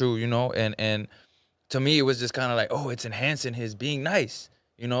it's true, you know? And to me, it was just kind of like, oh, it's enhancing his being nice,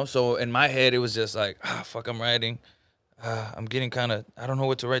 you know? So in my head, it was just like, fuck, I'm writing. I'm getting kind of, I don't know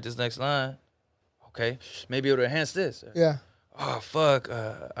what to write this next line. Okay, maybe it'll enhance this. Yeah. Oh, fuck,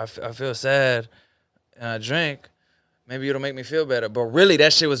 I feel sad and I drink. Maybe it'll make me feel better. But really,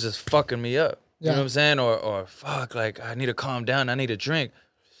 that shit was just fucking me up. You know what I'm saying? Or fuck, like, I need to calm down. I need a drink.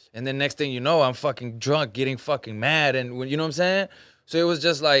 And then next thing you know, I'm fucking drunk, getting fucking mad. And you know what I'm saying? So it was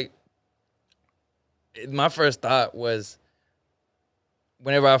just like, my first thought was,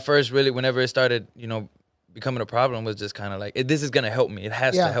 whenever it started, you know, becoming a problem, was just kind of like, this is going to help me. It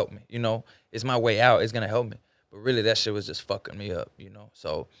has to help me. You know, it's my way out. It's going to help me. But really, that shit was just fucking me up, you know?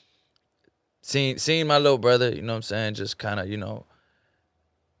 So seeing my little brother, you know what I'm saying, just kind of, you know,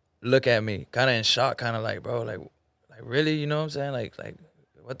 look at me, kind of in shock, kind of like, bro, like really, you know what I'm saying? Like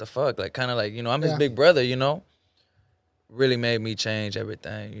what the fuck? Like, kind of like, you know, I'm his big brother, you know? Really made me change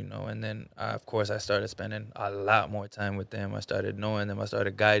everything, you know? And then, of course, I started spending a lot more time with them. I started knowing them. I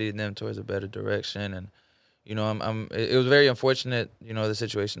started guiding them towards a better direction. And, you know, it was very unfortunate, you know, the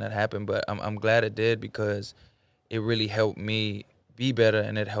situation that happened, but I'm glad it did, because it really helped me be better,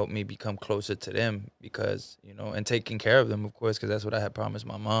 and it helped me become closer to them, because, you know, and taking care of them, of course, because that's what I had promised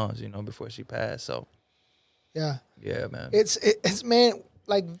my moms, you know, before she passed. So yeah, man, it's man,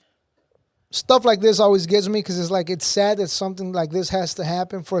 like, stuff like this always gets me, because it's like, it's sad that something like this has to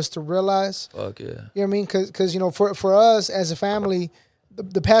happen for us to realize. Fuck yeah. You know what I mean? Because you know, for us as a family,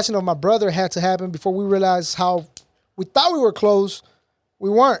 the passing of my brother had to happen before we realized how we thought we were close, we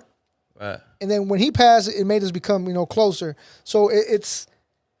weren't. Right. And then when he passed, it made us become, you know, closer. So it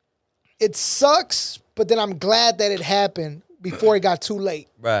sucks, but then I'm glad that it happened before it got too late.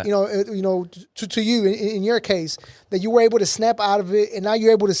 Right. You know, to you in your case, that you were able to snap out of it, and now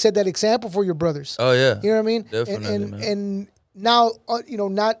you're able to set that example for your brothers. Oh yeah. You know what I mean? Definitely. And now, you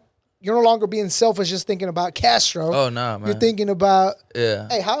know, you're no longer being selfish, just thinking about Castro. Oh no, man. You're thinking about,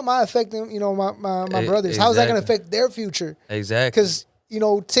 hey, how am I affecting, you know, my brothers? How is that going to affect their future? Exactly. Because, you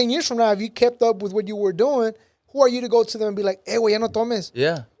know, 10 years from now, if you kept up with what you were doing, who are you to go to them and be like, hey, güey, ya no tomes?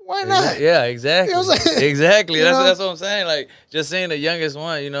 Yeah. Why not? Yeah, exactly. You know what I'm saying? Exactly. That's what I'm saying. Like, just seeing the youngest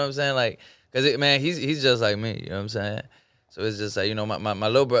one, you know what I'm saying? Like, because, man, he's just like me, you know what I'm saying? So it's just like, you know, my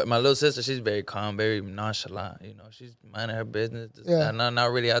little sister, she's very calm, very nonchalant, you know. She's minding her business.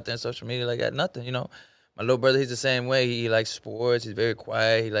 Not really out there on social media like that, nothing, you know. My little brother, he's the same way. He likes sports. He's very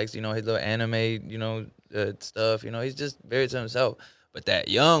quiet. He likes, you know, his little anime, you know, stuff. You know, he's just very to himself. But that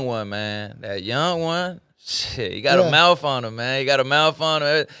young one, shit, he got a mouth on him, man. He got a mouth on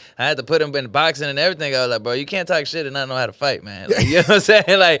him. I had to put him in boxing and everything. I was like, bro, you can't talk shit and not know how to fight, man. Like, you know what I'm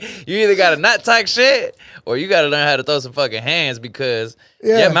saying? Like, you either got to not talk shit, or you got to learn how to throw some fucking hands, because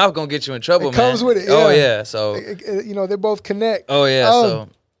your mouth going to get you in trouble, man. It comes with it, Oh, yeah. So, you know, they both connect. Oh, yeah. So,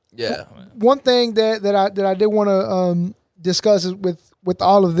 yeah. One thing that I did want to discuss is with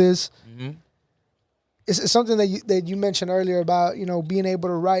all of this, it's something that you mentioned earlier about, you know, being able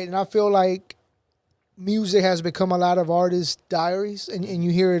to write. And I feel like music has become a lot of artists' diaries, and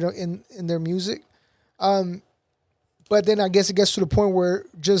you hear it in their music. But then I guess it gets to the point where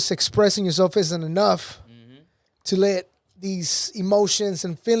just expressing yourself isn't enough to let these emotions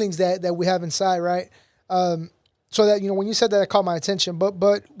and feelings that we have inside, right? So that, you know, when you said that, it caught my attention.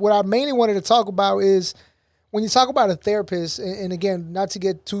 But what I mainly wanted to talk about is, when you talk about a therapist, and again, not to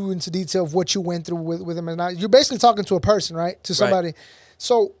get too into detail of what you went through with them, and you're basically talking to a person, right? To somebody. Right.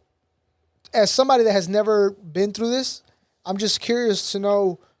 So, as somebody that has never been through this, I'm just curious to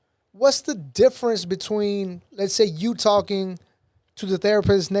know, what's the difference between, let's say, you talking to the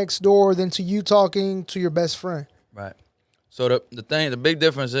therapist next door than to you talking to your best friend? Right. So the big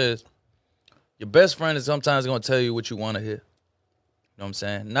difference is, your best friend is sometimes going to tell you what you want to hear. You know what I'm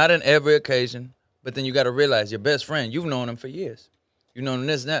saying? Not in every occasion. But then you got to realize, your best friend, you've known him for years. You've known him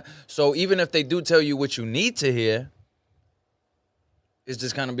this and that. So even if they do tell you what you need to hear, it's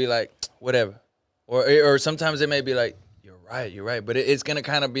just kind of be like, whatever. Or sometimes it may be like, you're right. But it's going to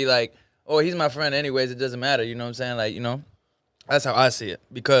kind of be like, oh, he's my friend anyways, it doesn't matter. You know what I'm saying? Like, you know, that's how I see it.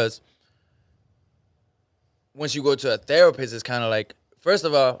 Because once you go to a therapist, it's kind of like, first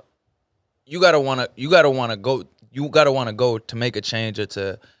of all, you gotta wanna go to make a change, or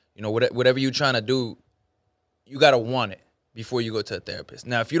to, you know, whatever you're trying to do, you got to want it before you go to a therapist.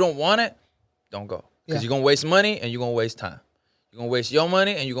 Now, if you don't want it, don't go. Because you're going to waste money and you're going to waste time. You're going to waste your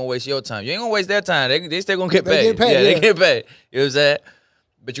money and you're going to waste your time. You ain't going to waste their time. They still going to get paid. Get paid. Yeah, they get paid. You know what I'm saying?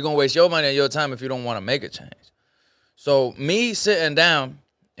 But you're going to waste your money and your time if you don't want to make a change. So me sitting down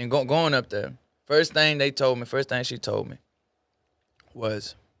and going up there, first thing she told me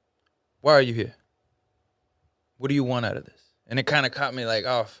was, why are you here? What do you want out of this? And it kind of caught me like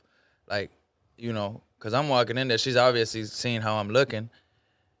off, like, you know, because I'm walking in there. She's obviously seeing how I'm looking.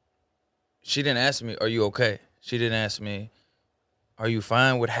 She didn't ask me, are you okay? She didn't ask me, are you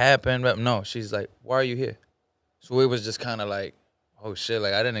fine? What happened? No, she's like, why are you here? So it was just kind of like, oh shit,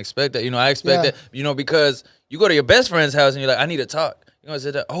 like I didn't expect that. You know, I expected, you know, because you go to your best friend's house and you're like, I need to talk. You know, I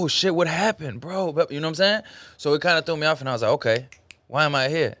said, oh shit, what happened, bro? You know what I'm saying? So it kind of threw me off and I was like, okay, why am I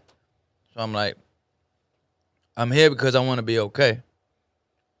here? So I'm like, I'm here because I want to be okay.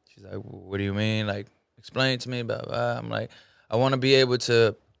 She's like, what do you mean? Like, explain to me about why. I'm like, I want to be able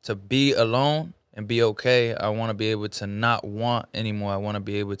to be alone and be okay. I want to be able to not want anymore. I want to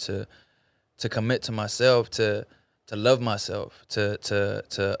be able to commit to myself, to love myself,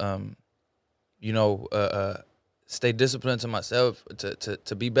 you know, stay disciplined to myself,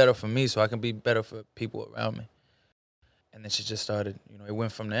 to be better for me so I can be better for people around me. And then she just started, you know, it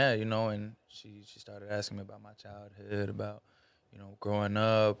went from there, you know, and she started asking me about my childhood, about, you know, growing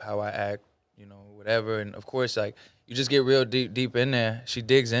up, how I act, you know, whatever. And of course, like, you just get real deep in there. She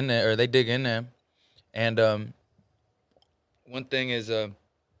digs in there, or they dig in there. And one thing is,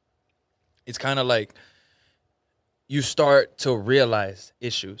 it's kind of like you start to realize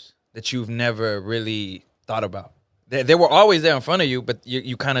issues that you've never really thought about. They were always there in front of you, but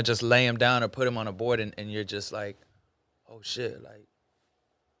you kind of just lay them down or put them on a board, and you're just like, oh shit, like,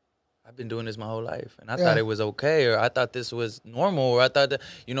 I've been doing this my whole life, and I thought it was okay, or I thought this was normal, or I thought that,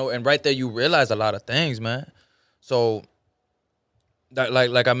 you know, and right there you realize a lot of things, man. So, that,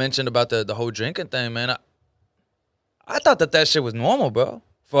 like I mentioned about the whole drinking thing, man, I thought that shit was normal, bro.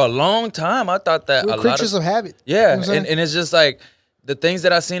 For a long time, I thought that we're creatures of habit. Yeah, you know and it's just like the things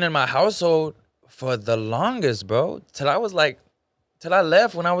that I seen in my household for the longest, bro, till I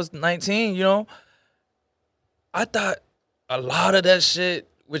left when I was 19, you know, I thought a lot of that shit,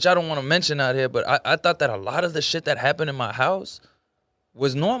 which I don't want to mention out here, but I thought that a lot of the shit that happened in my house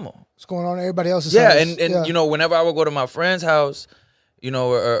was normal. What's going on in everybody else's house. And you know, whenever I would go to my friend's house, you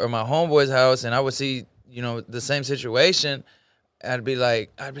know, or my homeboy's house, and I would see, you know, the same situation, I'd be like,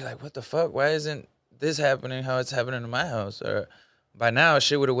 what the fuck? Why isn't this happening how it's happening in my house? Or by now,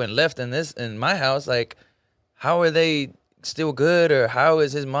 shit would have went left in my house. Like, how are they still good? Or how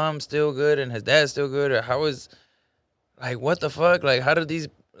is his mom still good and his dad still good? Or how is, like, what the fuck? Like, how do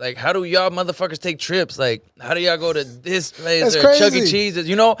y'all motherfuckers take trips? Like, how do y'all go to this place or Chuck E. Cheese's?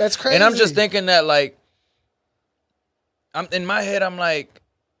 You know? That's crazy. And I'm just thinking that, like, in my head, I'm like,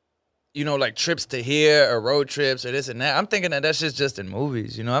 you know, like trips to here or road trips or this and that. I'm thinking that shit's just in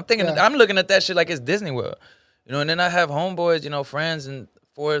movies, you know? I'm thinking, I'm looking at that shit like it's Disney World, you know? And then I have homeboys, you know, friends in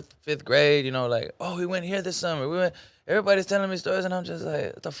 4th, 5th grade, you know, like, oh, we went here this summer. Everybody's telling me stories, and I'm just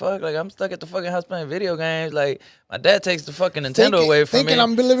like, what the fuck? Like, I'm stuck at the fucking house playing video games. Like, my dad takes the fucking Nintendo away from me. Thinking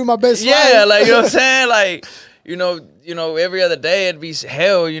I'm living my best life. Yeah, like, you know what I'm saying? Like, you know, every other day it'd be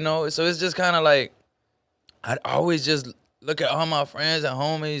hell, you know? So it's just kind of like, I'd always just look at all my friends and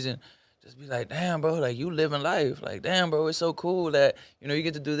homies and just be like, damn, bro, like, you living life. Like, damn, bro, it's so cool that, you know, you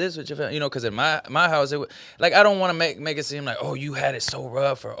get to do this with your family. You know, because in my house, like, I don't want to make it seem like, oh, you had it so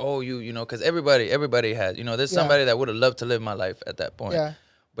rough, or, oh, you know, because everybody has, you know, there's somebody that would have loved to live my life at that point. Yeah.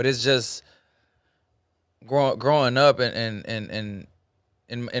 But it's just growing up and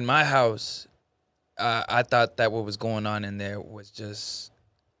in my house, I thought that what was going on in there was just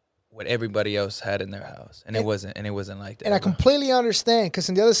what everybody else had in their house, and it wasn't like that. And I completely understand, because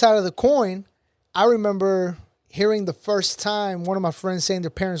on the other side of the coin, I remember hearing the first time one of my friends saying their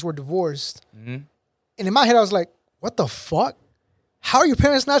parents were divorced, and in my head I was like, "What the fuck? How are your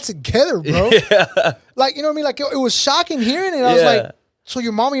parents not together, bro?" Yeah. Like, you know what I mean? Like, it was shocking hearing it. I was like, "So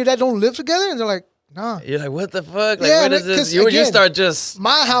your mom and your dad don't live together?" And they're like, "Nah." You're like, "What the fuck? Like, what is this?" You start just,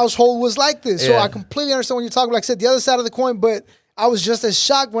 my household was like this, so I completely understand when you talk. Like I said, the other side of the coin, but I was just as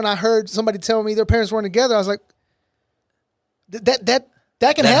shocked when I heard somebody tell me their parents weren't together. I was like, that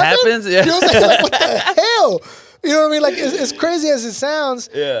can happen? Happens? Yeah. You know what I'm saying? Like, what the hell? You know what I mean? Like, as crazy as it sounds.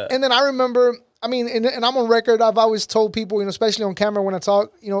 Yeah. And then I remember, I mean, and I'm on record, I've always told people, you know, especially on camera when I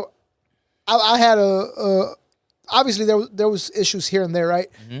talk, you know, I had obviously there was issues here and there, right?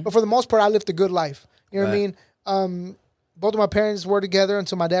 But for the most part, I lived a good life. You know what I mean? Both of my parents were together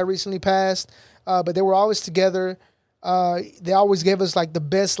until my dad recently passed, but they were always together. They always gave us like the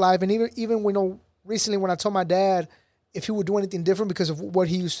best life, and even when recently when I told my dad, if he would do anything different because of what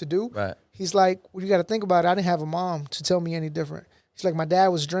he used to do. Right. He's like, well, you got to think about it. I didn't have a mom to tell me any different. He's like, my dad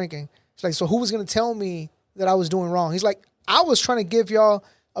was drinking. He's like, so who was going to tell me that I was doing wrong? He's like, I was trying to give y'all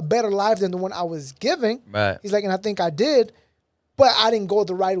a better life than the one I was giving. Right. He's like, and I think I did, but I didn't go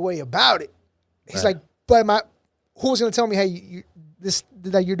the right way about it. He's like, but who was going to tell me, hey, this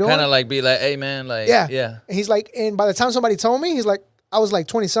that you're doing? Kind of like be like, hey, man, like, yeah. And he's like, and by the time somebody told me, he's like, I was like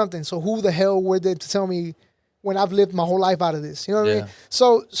 20-something. So who the hell were they to tell me when I've lived my whole life out of this? You know what I mean?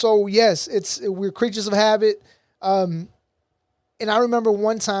 So yes, we're creatures of habit. And I remember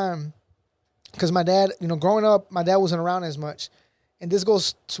one time, because my dad, growing up, my dad wasn't around as much. And this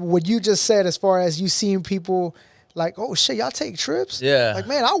goes to what you just said as far as you seeing people like, oh, shit, y'all take trips? Yeah. Like,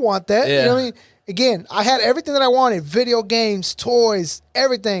 man, I want that. Yeah. You know what I mean? Again, I had everything that I wanted, video games, toys,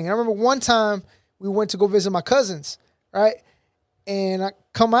 everything. And I remember one time we went to go visit my cousins, right? And I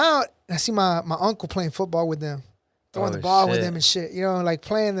come out and I see my uncle playing football with them, throwing the ball with them and shit, like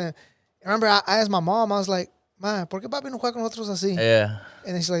playing the. I remember I asked my mom, I was like, "Ma, ¿por qué papi no juega con nosotros así?" Yeah.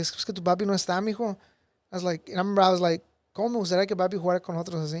 And she's like, "Es que tu papi no está, mijo." I was like, and I remember I was like, "¿Cómo me gustaría que papi jugara con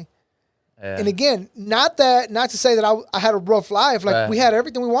nosotros así?" Yeah. And again, not to say that I had a rough life, like we had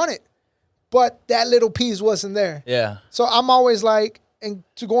everything we wanted, but that little piece wasn't there. Yeah. So I'm always like. And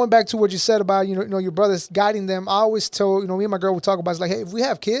to going back to what you said about, your brothers guiding them, I always tell, me and my girl would talk about, it's like, hey, if we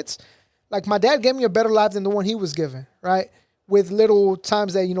have kids, like my dad gave me a better life than the one he was given, right? With little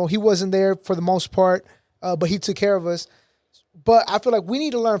times that, he wasn't there for the most part, but he took care of us. But I feel like we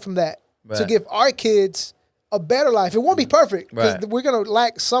need to learn from that to give our kids a better life. It won't be perfect because we're going to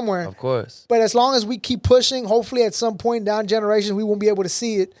lack somewhere. Of course. But as long as we keep pushing, hopefully at some point down generations, we won't be able to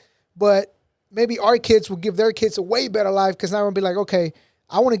see it. But maybe our kids will give their kids a way better life because now we'll be like, okay,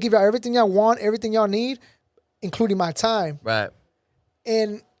 I want to give y'all everything y'all want, everything y'all need, including my time. Right.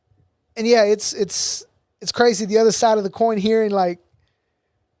 And yeah, it's crazy. The other side of the coin here, and like,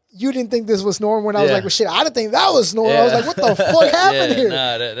 you didn't think this was normal when I was like, well, shit, I didn't think that was normal. I was like, what the fuck happened here?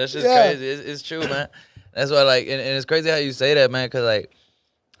 Nah, that's just crazy. It's true, man. That's why, like, and it's crazy how you say that, man, because like,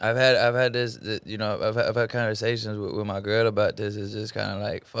 I've had this, I've had conversations with my girl about this. It's just kind of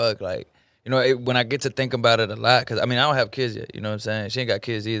like, fuck, like. When I get to think about it a lot, because, I don't have kids yet, you know what I'm saying? She ain't got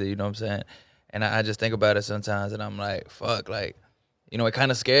kids either, you know what I'm saying? And I just think about it sometimes, and I'm like, fuck, like, it kind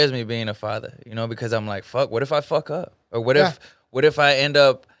of scares me being a father, because I'm like, fuck, what if I fuck up? Or what if I end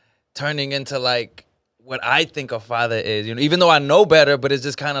up turning into, like, what I think a father is, even though I know better, but it's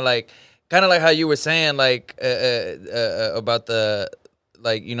just kind of like how you were saying, like, about the,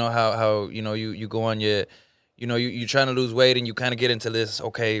 like, how you go on your... you're trying to lose weight and you kind of get into this,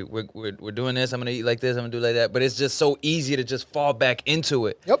 okay, we're doing this, I'm going to eat like this, I'm going to do like that. But it's just so easy to just fall back into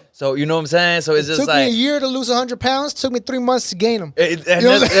it. Yep. So, you know what I'm saying? So it's just like... It took me a year to lose 100 pounds. Took me 3 months to gain them.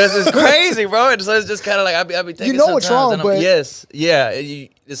 It's crazy, bro. And so it's just kind of like, I be thinking what's wrong, but... Yes, yeah.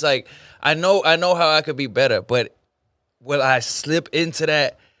 It's like, I know how I could be better, but will I slip into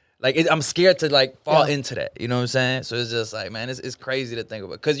that? Like, I'm scared to, like, fall into that. You know what I'm saying? So it's just like, man, it's crazy to think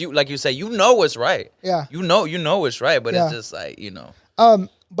about. Because, like you say, what's right. Yeah. You know what's right, but it's just like,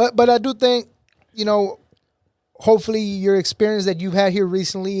 But I do think, hopefully your experience that you've had here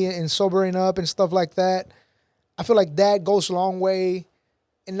recently and sobering up and stuff like that, I feel like that goes a long way.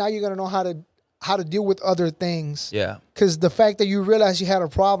 And now you're going to know how to deal with other things. Yeah. Because the fact that you realized you had a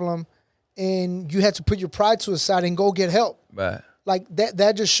problem and you had to put your pride to the side and go get help. Right. Like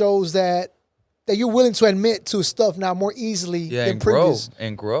that just shows that you're willing to admit to stuff now more easily than previous.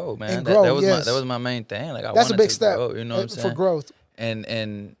 And grow, man. And grow, that was my main thing. Like, that's a big step. Grow, you know what I'm saying? For growth.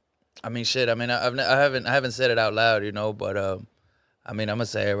 And shit. I haven't said it out loud, but I'm gonna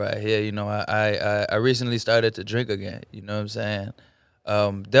say it right here. I recently started to drink again. You know what I'm saying?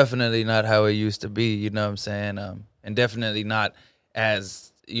 Definitely not how it used to be. You know what I'm saying? And definitely not as.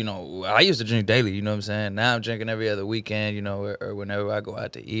 I used to drink daily, you know what I'm saying? Now I'm drinking every other weekend, or whenever I go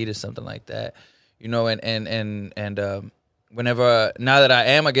out to eat or something like that, and whenever, now that I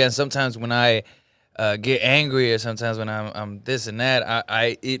am again, sometimes when I get angry or sometimes when I'm this and that,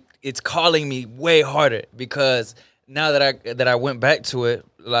 it's calling me way harder because now that I went back to it,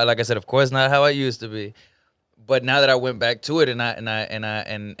 like I said, of course, not how I used to be, but now that I went back to it and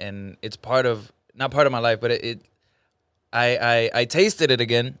it's not part of my life, but I tasted it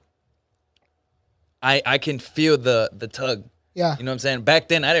again. I can feel the tug. Yeah. You know what I'm saying? Back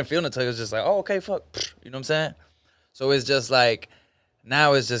then, I didn't feel the tug. It was just like, oh, okay, fuck. You know what I'm saying? So it's just like,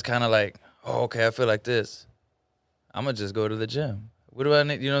 now it's just kind of like, oh, okay, I feel like this. I'm going to just go to the gym. What do I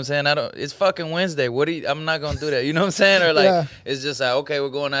need? You know what I'm saying? It's fucking Wednesday. I'm not going to do that. You know what I'm saying? Or like, it's just like, okay, we're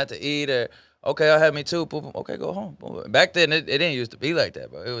going out to eat Okay, I had me too. Boom, boom. Okay, go home. Boom, boom. Back then, it didn't used to be like that,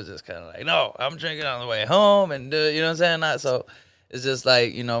 bro. It was just kind of like, no, I'm drinking on the way home, and you know what I'm saying? Not so. It's just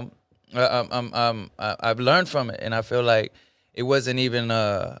like, you know, I've learned from it, and I feel like it wasn't even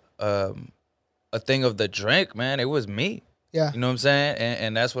a thing of the drink, man. It was me. Yeah. You know what I'm saying?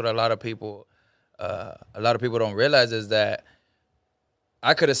 And that's what a lot of people don't realize is that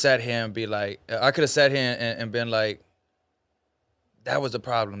I could have sat here and and been like, that was the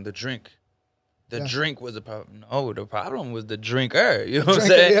problem, the drink. The drink was the problem. No, the problem was the drinker. You know what I'm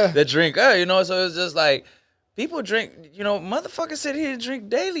saying? Yeah. The drinker, you know? So it's just like, people drink, you know, motherfuckers sit here and drink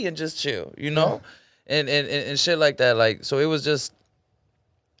daily and just chill, you know? Yeah. And shit like that. Like, so it was just,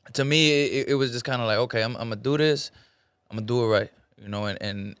 to me, it was just kind of like, okay, I'm going to do this. I'm going to do it right, you know?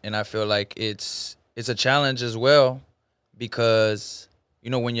 And I feel like it's a challenge as well because, you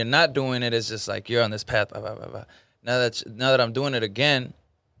know, when you're not doing it, it's just like you're on this path, blah, blah, blah, blah. Now that I'm doing it again,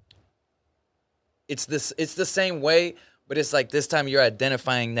 it's the same way, but it's like this time you're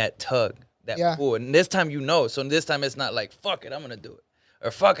identifying that tug, that pull. And this time you know. So this time it's not like, fuck it, I'm going to do it. Or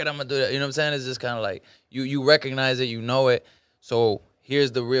fuck it, I'm going to do that. You know what I'm saying? It's just kind of like you recognize it, you know it. So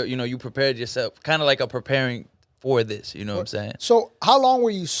here's the real, you know, you prepared yourself, kind of like a preparing for this. You know what I'm saying? So how long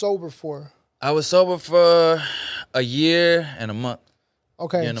were you sober for? I was sober for a year and a month.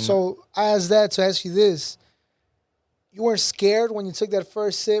 Okay, so I asked that to ask you this. You weren't scared when you took that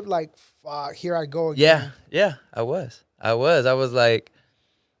first sip, like, fuck, here I go again? Yeah, I was. I was like,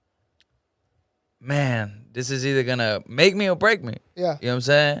 man, this is either going to make me or break me. Yeah. You know what I'm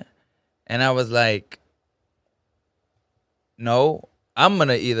saying? And I was like, no, I'm going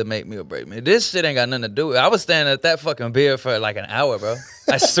to either make me or break me. This shit ain't got nothing to do with it. I was standing at that fucking beer for like an hour, bro.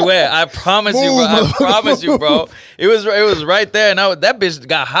 I swear. I promise you, bro. I promise you, bro. It was right there. And that bitch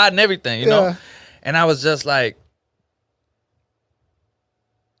got hot and everything, you know? And I was just like,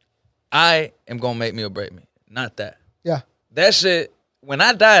 I am going to make me or break me. Not that. Yeah. That shit, when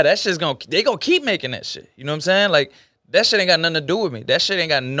I die, that shit's they going to keep making that shit. You know what I'm saying? Like, that shit ain't got nothing to do with me. That shit ain't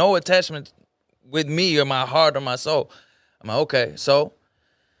got no attachment with me or my heart or my soul. I'm like, okay, so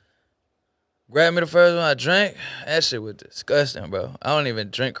grab me the first one I drank. That shit was disgusting, bro. I don't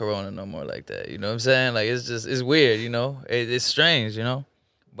even drink Corona no more like that. You know what I'm saying? Like, it's weird, you know? It's strange, you know?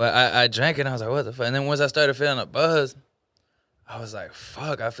 But I drank it and I was like, what the fuck? And then once I started feeling a buzz, I was like,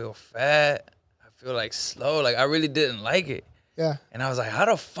 fuck, I feel fat. I feel like slow. Like, I really didn't like it. Yeah. And I was like, how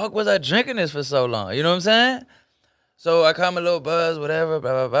the fuck was I drinking this for so long? You know what I'm saying? So I caught my little buzz, whatever,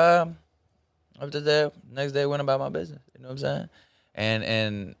 blah, blah, blah. Up to there, next day went about my business. You know what I'm saying?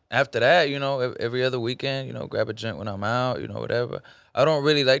 And after that, you know, every other weekend, you know, grab a drink when I'm out, you know, whatever. I don't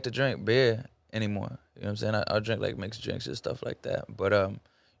really like to drink beer anymore. You know what I'm saying? I'll drink like mixed drinks and stuff like that. But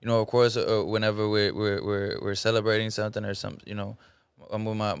you know, of course, whenever we're celebrating something or something, you know, I'm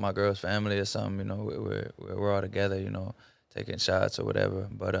with my girl's family or something, you know, we're all together, you know, taking shots or whatever.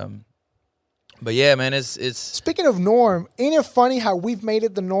 But yeah, man, it's. Speaking of norm, ain't it funny how we've made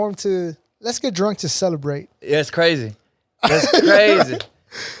it the norm to let's get drunk to celebrate? Yeah, it's crazy. That's crazy.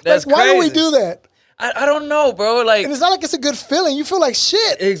 That's like, why crazy. do we do that? I don't know, bro. Like, and it's not like it's a good feeling. You feel like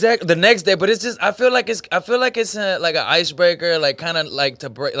shit. Exactly. The next day, but it's just I feel like it's like an icebreaker, like kind of like to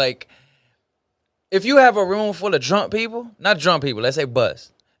break. Like, if you have a room full of drunk people, not drunk people, let's say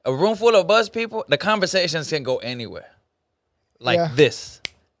buzz, a room full of buzz people, the conversations can go anywhere. Like this,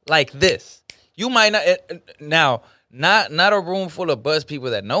 like this. You might not now. Not a room full of buzz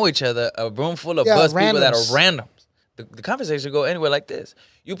people that know each other. A room full of buzz people that are randoms. The conversation go anywhere like this.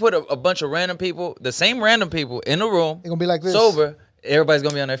 You put a bunch of random people, the same random people in a room. They're gonna be like this. Sober. Everybody's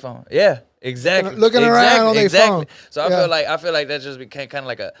gonna be on their phone. Yeah, exactly. Looking around on their phone. So I feel like that just became kind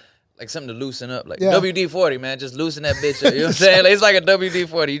of like something to loosen up. Like WD-40, man. Just loosen that bitch up. You know what I'm saying? Like, it's like a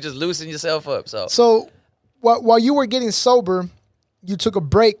WD-40. You just loosen yourself up. So while you were getting sober, you took a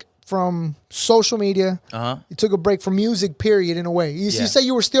break from social media. You took a break from music, period, in a way. You say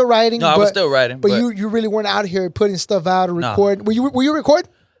you were still writing. No, I was still writing. But you really weren't out here putting stuff out or recording. Were you recording?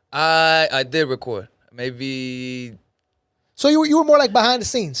 I did record. Maybe. So you were more like behind the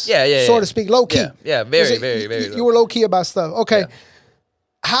scenes. So to speak, low key. Yeah, very, very, very. You were low key about stuff. Okay. Yeah.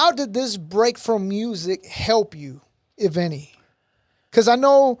 How did this break from music help you, if any? Because I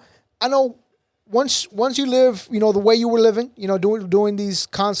know once you live, you know, the way you were living, you know, doing these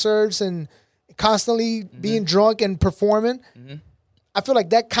concerts and constantly being drunk and performing, I feel like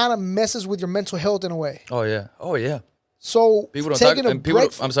that kind of messes with your mental health in a way. Oh yeah. So people don't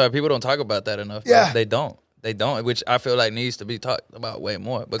I'm sorry, people don't talk about that enough. Yeah, they don't, which I feel like needs to be talked about way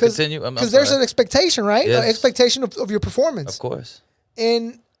more. But continue, because there's an expectation, right? Yes. An expectation of your performance, of course.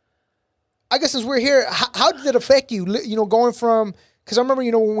 And I guess since we're here, how did it affect you? You know, going from Because I remember,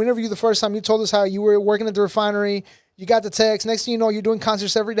 when we interviewed you the first time, you told us how you were working at the refinery. You got the text. Next thing you know, you're doing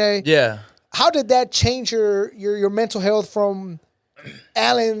concerts every day. Yeah. How did that change your mental health from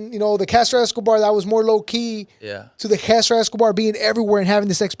Alan, the Castro Escobar that was more low key, to the Castro Escobar being everywhere and having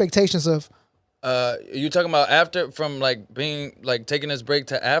this expectations of? You talking about after, from like being like taking this break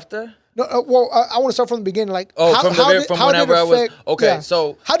to after? No, I want to start from the beginning. Like, whenever I was okay.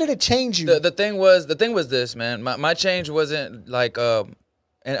 So how did it change you? The thing was this, man. My change wasn't like and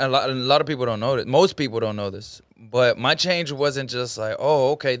a lot of people don't know this. Most people don't know this, but my change wasn't just like,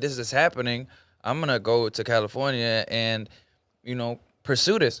 oh, okay, this is happening, I'm gonna go to California and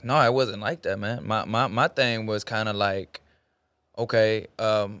pursue this. No, it wasn't like that, man. My thing was kind of like, okay,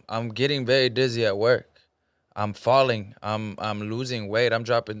 I'm getting very dizzy at work. I'm falling. I'm losing weight. I'm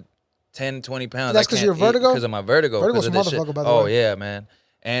dropping 10, 20 pounds. And that's because you're vertigo? Because of my vertigo. Vertigo's a motherfucker, by the way. Oh, yeah, man.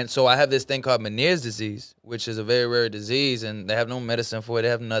 And so I have this thing called Meniere's disease, which is a very rare disease, and they have no medicine for it. They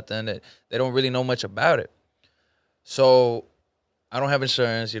have nothing. They don't really know much about it. So I don't have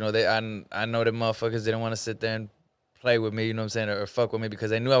insurance. I know that motherfuckers didn't want to sit there and play with me, you know what I'm saying, or fuck with me because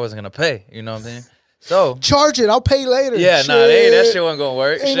they knew I wasn't going to pay, you know what I'm saying? So charge it. I'll pay later. Yeah, that shit wasn't going to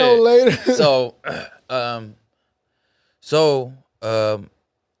work. Ain't no later. So,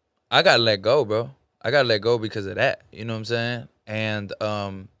 I got to let go, bro. I got to let go because of that, you know what I'm saying? And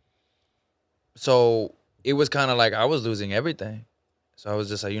so it was kind of like I was losing everything. So I was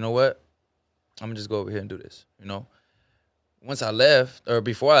just like, you know what? I'm going to just go over here and do this, Once I left, or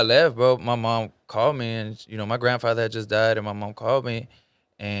before I left, bro, my mom called me, and, my grandfather had just died, and my mom called me,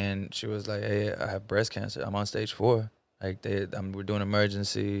 and she was like, hey, I have breast cancer. I'm on stage 4. Like, we're doing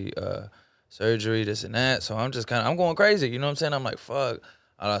emergency surgery, this and that. So I'm just I'm going crazy, you know what I'm saying? I'm like, fuck.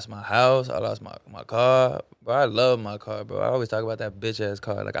 I lost my house. I lost my car. Bro, I love my car, bro. I always talk about that bitch-ass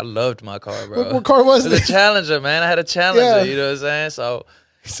car. Like, I loved my car, bro. What car was it? It was a Challenger, man. I had a Challenger, you know what I'm saying? So...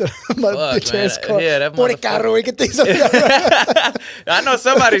 my bitch-ass car. Yeah, that motherfucker. I know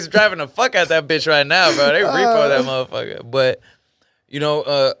somebody's driving the fuck out that bitch right now, bro. They repo that motherfucker. But,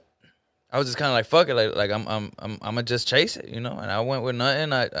 I was just kind of like, fuck it. Like I'm gonna just chase it, And I went with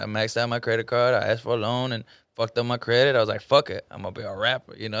nothing. I maxed out my credit card. I asked for a loan and fucked up my credit. I was like, fuck it. I'm gonna be a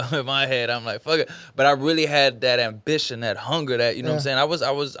rapper, In my head, I'm like, fuck it. But I really had that ambition, that hunger, that, what I'm saying? I was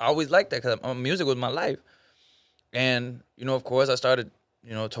always like that because music was my life. And, of course, I started,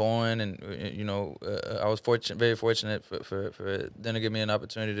 touring, and I was very fortunate for them to give me an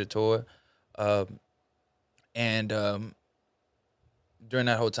opportunity to tour, and during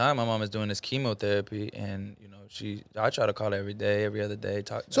that whole time, my mom is doing this chemotherapy, and I try to call her every day, every other day.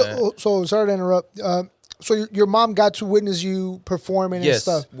 So sorry to interrupt. So your mom got to witness you performing and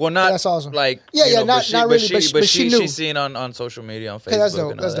stuff. Well, not that's awesome. Like not really, but she knew. She's seen on social media, on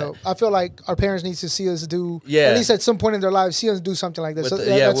Facebook. That's dope. I feel like our parents need to see us do at least at some point in their lives, see us do something like that. So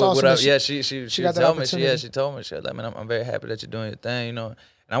that's awesome. She told me. She told me. She was like, man, I'm very happy that you're doing your thing, And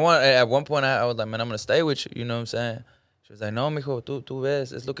at one point I was like, man, I'm gonna stay with you. You know what I'm saying? She was like, no, mijo, tú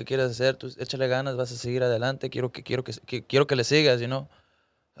ves, es lo que quieres hacer, tú échale ganas, vas a seguir adelante. Quiero que le sigas, I was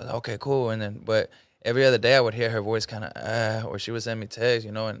like, okay, cool. And then, but every other day I would hear her voice kind of, or she would send me texts,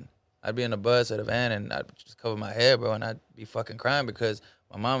 and I'd be in the bus or the van and I'd just cover my head, bro, and I'd be fucking crying because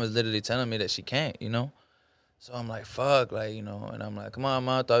my mom was literally telling me that she can't, So I'm like, fuck, like, and I'm like, come on,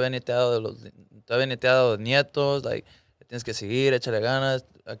 mom, todavía ni te he dado los nietos, like, tienes que seguir, échale ganas,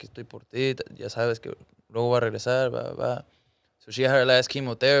 aquí estoy por ti, ya sabes que luego voy a regresar, blah, blah, blah. So she had her last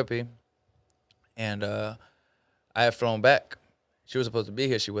chemotherapy, and I had flown back. She was supposed to be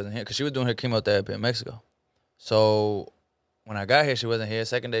here. She wasn't here because she was doing her chemotherapy in Mexico. So when I got here, she wasn't here.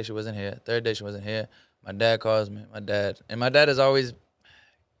 Second day, she wasn't here. Third day, she wasn't here. My dad calls me. My dad has always,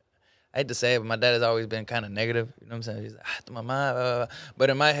 I hate to say it, but my dad has always been kind of negative. You know what I'm saying? He's like, tu mamá, blah, blah, blah. But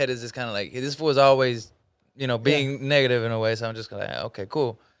in my head, it's just kind of like, this fool is always, being negative in a way. So I'm just like, okay,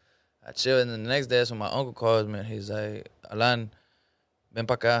 cool. I chill. And then the next day, that's when my uncle calls me. And he's like, Alan, ven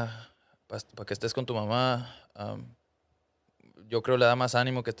pa' acá, pa' que estés con tu mamá. Yo creo le da más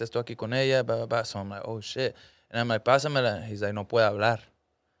ánimo que estés tú aquí con ella, blah, blah, blah. So I'm like, oh, shit. And I'm like, pásamela. He's like, no puede hablar.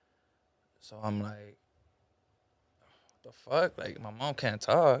 So I'm like, what the fuck? Like, my mom can't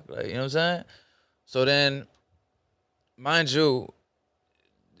talk. Like, you know what I'm saying? So then, mind you,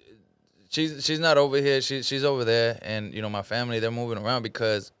 she's not over here. She's over there. And, my family, they're moving around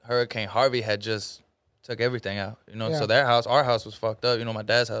because Hurricane Harvey had just took everything out. So our house was fucked up. My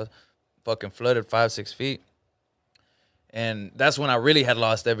dad's house fucking flooded 5-6 feet. And that's when I really had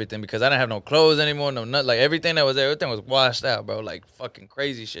lost everything because I didn't have no clothes anymore, no nothing. Like, everything that was there, everything was washed out, bro. Like, fucking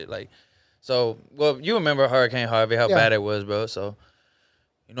crazy shit. Like, so, well, you remember Hurricane Harvey, how bad it was, bro. So,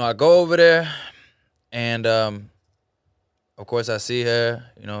 I go over there, and, of of course, I see her,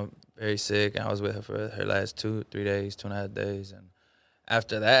 you know, very sick, and I was with her for her last 2-3 days, 2.5 days, and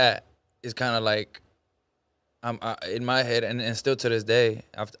after that, it's kind of like in my head, and still to this day,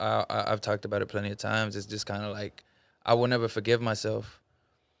 I've talked about it plenty of times. It's just kind of like I will never forgive myself,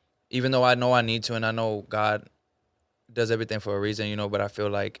 even though I know I need to, and I know God does everything for a reason, you know. But I feel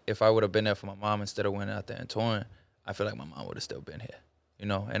like if I would have been there for my mom instead of went out there and touring, I feel like my mom would have still been here, you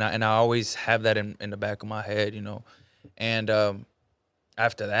know. And I always have that in the back of my head, you know. And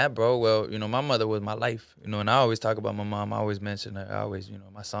after that, bro, well, you know, my mother was my life, you know. And I always talk about my mom. I always mention her. I always, you know,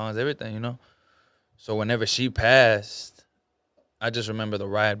 my songs, everything, you know. So whenever she passed, I just remember the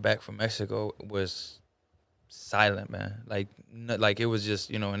ride back from Mexico was silent, man. Like it was just,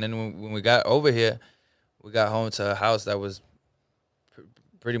 you know. And then when we got over here, we got home to a house that was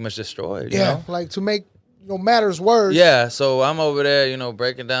pretty much destroyed. You know? Like to make matters worse. Yeah, so I'm over there, you know,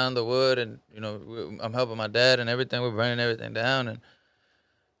 breaking down the wood, and you know, I'm helping my dad and everything. We're burning everything down, and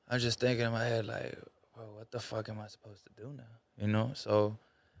I'm just thinking in my head like, bro, what the fuck am I supposed to do now? You know, so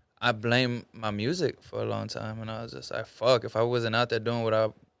I blame my music for a long time, and I was just like, fuck, if I wasn't out there doing what I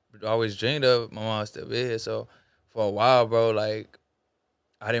always dreamed of, my mom would still be here. So for a while, bro, like,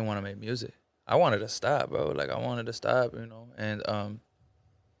 I didn't want to make music. I wanted to stop, bro. Like, I wanted to stop, you know. And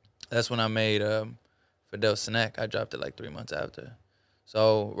that's when I made Fidel Snack. I dropped it like 3 months after.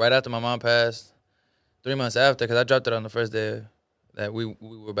 So right after my mom passed, 3 months after, because I dropped it on the first day that we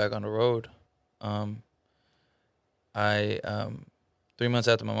were back on the road. 3 months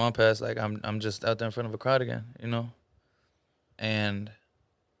after my mom passed, like I'm just out there in front of a crowd again, you know. And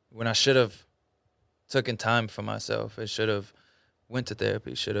when I should have taken time for myself, I should have went to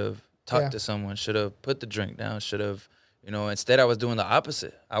therapy, should have talked to someone, should have put the drink down, should have, you know. Instead, I was doing the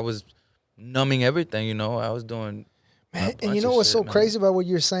opposite. I was numbing everything, you know. I was doing. Man, and you know what's so crazy about what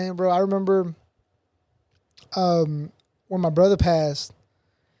you're saying, bro? I remember when my brother passed.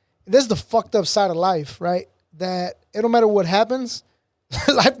 This is the fucked up side of life, right? That it don't matter what happens,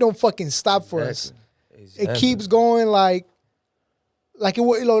 life don't fucking stop for us. Exactly. It keeps going like it,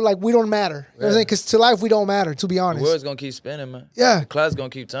 you know, like we don't matter. You know what I'm saying? Because to life we don't matter. To be honest, the world's gonna keep spinning, man. Yeah, the cloud's gonna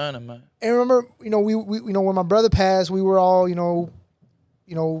keep turning, man. And remember, you know, we you know, when my brother passed, we were all you know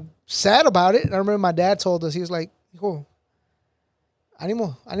sad about it. And I remember my dad told us, he was like, "Hijo,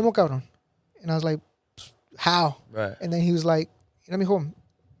 ánimo, cabrón." And I was like, "How?" Right. And then he was like, "Mira, mijo,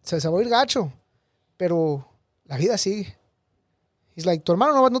 se va a ir gacho, pero la vida sigue." He's like, "Tu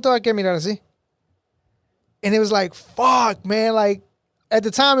hermano no te va a querer mirar así." And it was like, fuck, man. Like, at the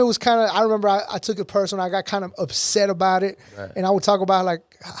time, it was kind of, I remember I took it personal. I got kind of upset about it. Right. And I would talk about, like,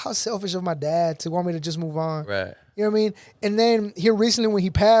 how selfish of my dad to want me to just move on. Right. You know what I mean? And then here recently when he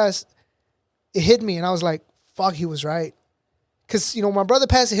passed, it hit me. And I was like, fuck, he was right. Because, you know, my brother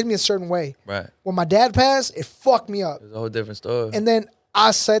passed, it hit me a certain way. Right. When my dad passed, it fucked me up. It was a whole different story. And then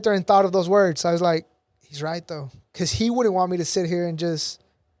I sat there and thought of those words. I was like, he's right, though. Because he wouldn't want me to sit here and just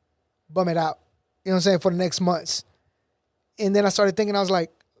bum it out. You know what I'm saying? For the next months. And then I started thinking, I was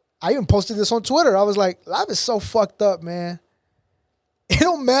like, I even posted this on Twitter. I was like, life is so fucked up, man. It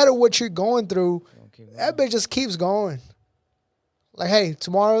don't matter what you're going through. That bitch just keeps going. Like, hey,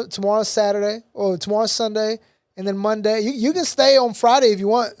 tomorrow's Saturday, or tomorrow's Sunday, and then Monday. You can stay on Friday if you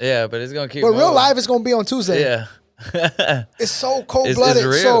want. Yeah, but it's going to keep But real life is going to be on Tuesday. Yeah. It's so cold-blooded. It's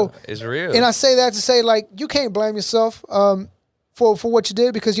real. So, it's real. And I say that to say, like, you can't blame yourself for what you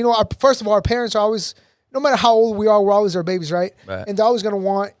did, because, you know, first of all, our parents are always, no matter how old we are, we're always their babies, right? And they're always going to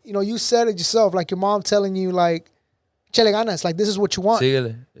want, you know, you said it yourself, like your mom telling you, like, chele ganas, like, this is what you want. Yeah.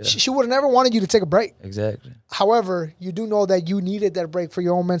 She would have never wanted you to take a break. Exactly. However, you do know that you needed that break for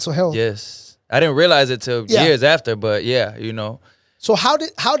your own mental health. Yes. I didn't realize it till years after, but yeah, you know. So how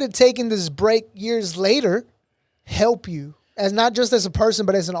did taking this break years later help you, as not just as a person,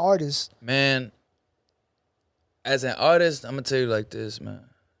 but as an artist? Man, as an artist, I'm going to tell you like this, man.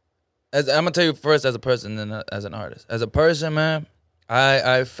 I'm going to tell you first as a person, then as an artist. As a person, man,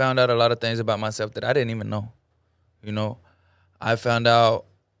 I found out a lot of things about myself that I didn't even know. You know, I found out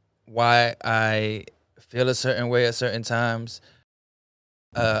why I feel a certain way at certain times.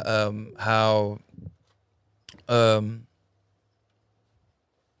 How,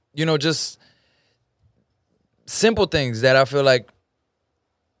 you know, just simple things that I feel like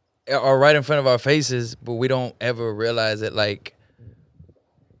are right in front of our faces, but we don't ever realize it. Like,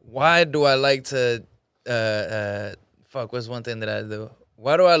 why do I like to, what's one thing that I do?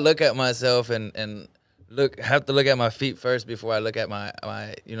 Why do I look at myself and have to look at my feet first before I look at my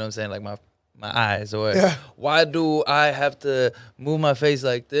you know what I'm saying, like my eyes? Or why do I have to move my face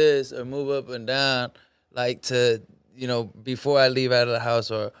like this or move up and down, like, to, you know, before I leave out of the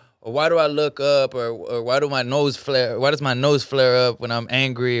house, or or why do I look up, or why do my nose flare? Why does my nose flare up when I'm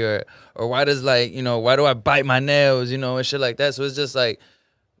angry, or why does like why do I bite my nails, and shit like that. So it's just like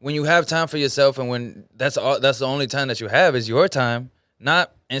when you have time for yourself, and when that's the only time that you have is your time,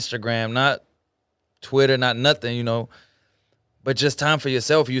 not Instagram, not Twitter, not nothing, but just time for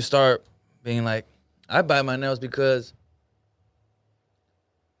yourself. You start being like, I bite my nails because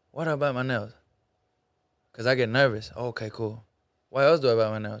why do I bite my nails? Because I get nervous. Oh, okay, cool. Why else do I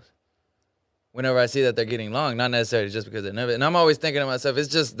bite my nails? Whenever I see that they're getting long, not necessarily just because they're nervous. And I'm always thinking to myself, that's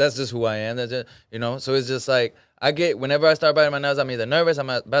just who I am. That's just, so it's just like, whenever I start biting my nails, I'm either nervous, I'm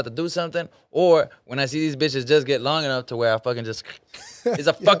about to do something, or when I see these bitches just get long enough to where I fucking just, it's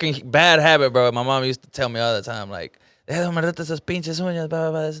a fucking bad habit, bro. My mom used to tell me all the time, like, déjame darte esas pinches uñas, blah,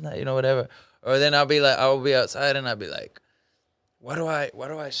 blah, blah, this and that, whatever. Or then I'll be outside and I'll be like, why do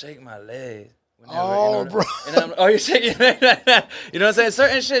I shake my legs? Whenever, bro. And you're shaking like that. You know what I'm saying?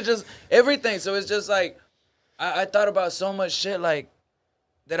 Certain shit, just everything. So it's just like, I thought about so much shit like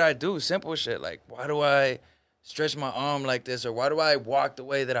that I do, simple shit. Like, why do I stretch my arm like this? Or why do I walk the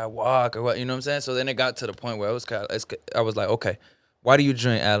way that I walk? Or what, you know what I'm saying? So then it got to the point where I was like, okay, why do you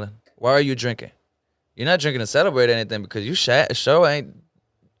drink, Alan? Why are you drinking? You're not drinking to celebrate anything because you show ain't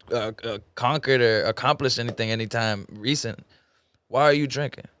conquered or accomplished anything anytime recent. Why are you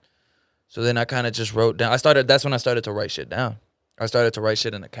drinking? So then I kind of just wrote down. That's when I started to write shit down. I started to write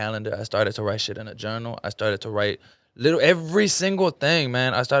shit in a calendar. I started to write shit in a journal. I started to write every single thing,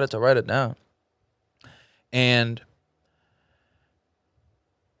 man. I started to write it down. And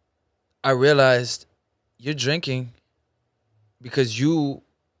I realized you're drinking because you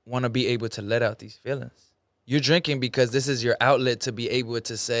want to be able to let out these feelings. You're drinking because this is your outlet to be able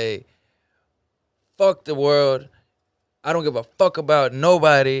to say, fuck the world. I don't give a fuck about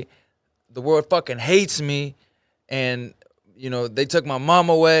nobody. The world fucking hates me, and they took my mom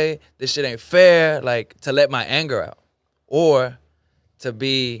away. This shit ain't fair. Like, to let my anger out, or to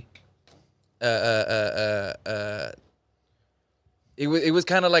be, it was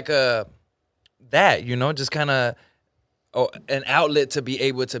kind of like just kind of an outlet to be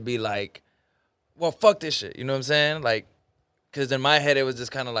able to be like, well, fuck this shit. You know what I'm saying? Like, because in my head it was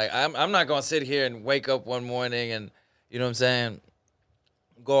just kind of like, I'm not gonna sit here and wake up one morning and you know what I'm saying,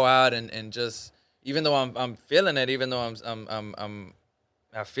 go out and just, even though I'm feeling it, even though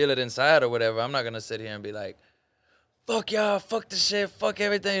I feel it inside or whatever, I'm not gonna sit here and be like, fuck y'all, fuck the shit, fuck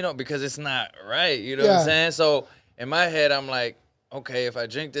everything, because it's not right. You know what I'm saying? So in my head, I'm like, okay, if I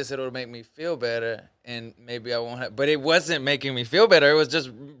drink this, it'll make me feel better, and maybe I won't have. But it wasn't making me feel better. It was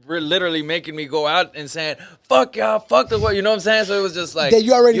just literally making me go out and saying, fuck y'all, fuck the world. You know what I'm saying? So it was just like, that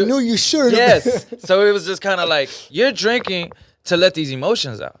you already knew you should. Yes. So it was just kind of like, you're drinking to let these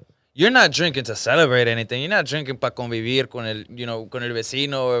emotions out. You're not drinking to celebrate anything. You're not drinking para convivir con con el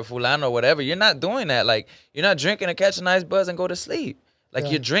vecino or fulano or whatever. You're not doing that. Like, you're not drinking to catch a nice buzz and go to sleep. Like,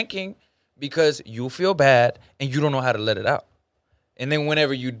 you're drinking because you feel bad and you don't know how to let it out. And then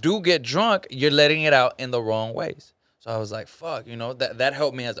whenever you do get drunk, you're letting it out in the wrong ways. So I was like, fuck, that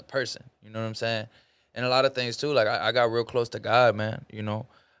helped me as a person. You know what I'm saying? And a lot of things too. Like, I got real close to God, man.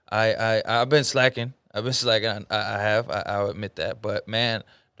 I've been slacking. I've been slacking. I'll admit that. But man,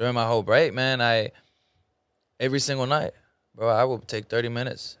 during my whole break, man, every single night, bro, I would take 30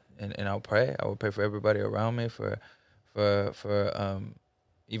 minutes and I'll pray. I would pray for everybody around me, for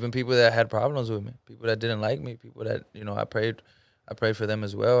even people that had problems with me, people that didn't like me, people that, I prayed for them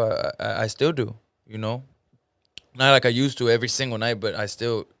as well. I still do, not like I used to every single night, but I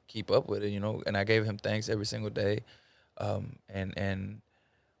still keep up with it, and I gave him thanks every single day. And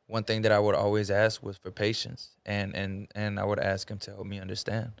one thing that I would always ask was for patience, and I would ask him to help me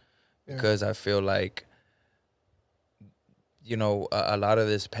understand, because I feel like, a lot of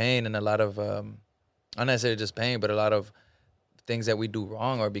this pain and a lot of, not necessarily just pain, but a lot of things that we do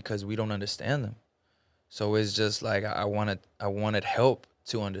wrong are because we don't understand them. So it's just like, I wanted help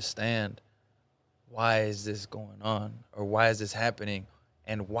to understand, why is this going on, or why is this happening,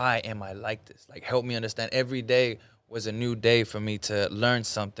 and why am I like this? Like, help me understand. Every day was a new day for me to learn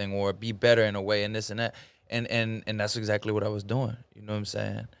something or be better in a way, and this and that. And that's exactly what I was doing. You know what I'm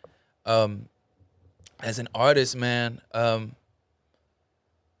saying? As an artist, man,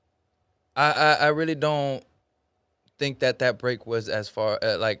 I really don't think that break was as far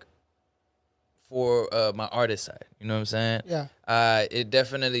like for my artist side. You know what I'm saying? Yeah. It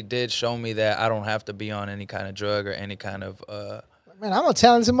definitely did show me that I don't have to be on any kind of drug or any kind of man, I'm a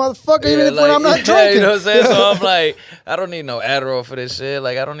talented motherfucker even when I'm not drinking. You know what I'm saying? So I'm like, I don't need no Adderall for this shit.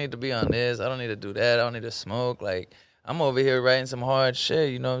 Like, I don't need to be on this. I don't need to do that. I don't need to smoke. Like, I'm over here writing some hard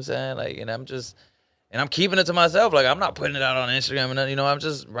shit. You know what I'm saying? Like, and I'm just, And I'm keeping it to myself. Like, I'm not putting it out on Instagram and nothing, you know. I'm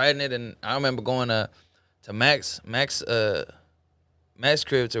just writing it. And I remember going to Max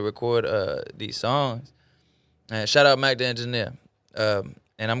crib to record these songs. And shout out Mac the engineer.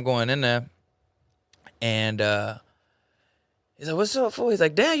 And I'm going in there, and he's like, "What's up, fool?" He's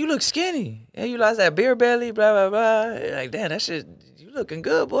like, "Damn, you look skinny. Yeah, you lost that beer belly, blah blah blah." Like, damn, that shit, you looking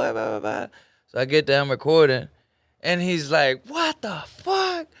good, boy, blah blah blah. So I get there, I'm recording, and he's like, "What the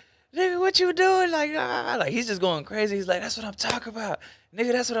fuck? Nigga, what you doing?" Like he's just going crazy. He's like, "That's what I'm talking about.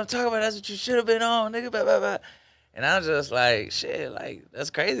 Nigga, that's what I'm talking about. That's what you should have been on, nigga, blah, blah, blah." And I'm just like, shit, like, that's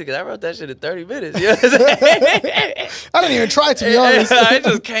crazy, because I wrote that shit in 30 minutes. You know what I'm saying? I didn't even try, to be honest. It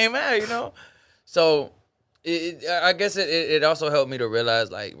just came out, you know? So, I guess it also helped me to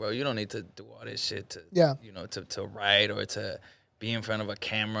realize, like, bro, you don't need to do all this shit to, you know, to write or to be in front of a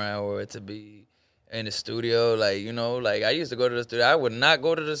camera or to be in the studio. Like, you know, like, I used to go to the studio. I would not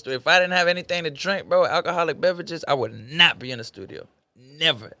go to the studio. If I didn't have anything to drink, bro, alcoholic beverages, I would not be in the studio.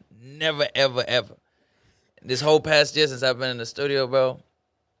 Never, ever, ever. This whole past year since I've been in the studio, bro,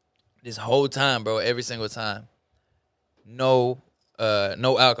 this whole time, bro, every single time, no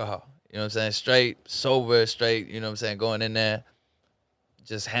alcohol. You know what I'm saying? Straight, sober, straight, you know what I'm saying? Going in there,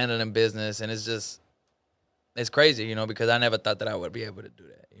 just handling business. And it's crazy, you know, because I never thought that I would be able to do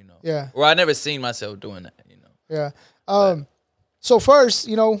that, you know? Yeah. Or I never seen myself doing that, you know? Yeah. So first,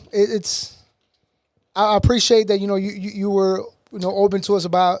 you know, I appreciate that, you know, you were, you know, open to us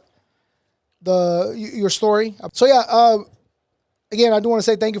about your story. So yeah, again, I do want to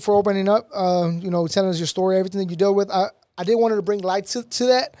say thank you for opening up, you know, telling us your story, everything that you deal with. I did want to bring light to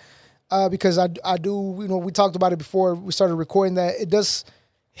that, because I do, you know, we talked about it before we started recording, that it does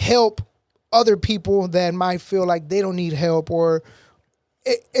help other people that might feel like they don't need help, or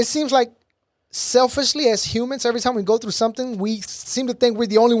it seems like selfishly as humans, every time we go through something, we seem to think we're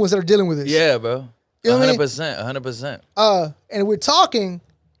the only ones that are dealing with this. Yeah, bro. You know 100%. And we're talking.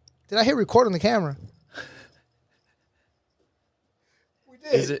 Did I hit record on the camera? We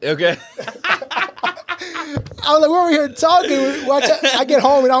did. Is it okay? I was like, we're over here talking. Watch, I get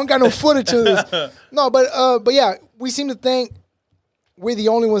home and I don't got no footage of this. No, but yeah, we seem to think we're the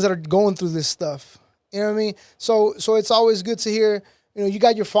only ones that are going through this stuff. You know what I mean? So it's always good to hear, you know, you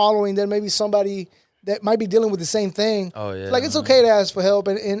got your following, then maybe somebody that might be dealing with the same thing. Oh, yeah. Like, it's okay to ask for help.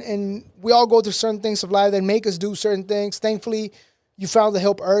 And we all go through certain things of life that make us do certain things. Thankfully, you found the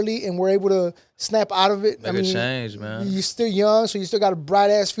help early and were able to snap out of it. Make a change, man. You're still young, so you still got a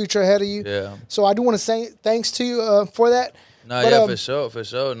bright-ass future ahead of you. Yeah. So I do want to say thanks to you for that. No, yeah, for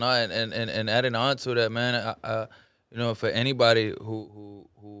sure. No, and adding on to that, man, you know, for anybody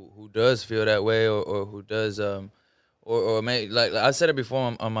who does feel that way, or who does, or may, like I said it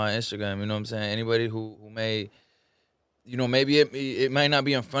before on my Instagram, you know what I'm saying? Anybody who may, you know, maybe it might not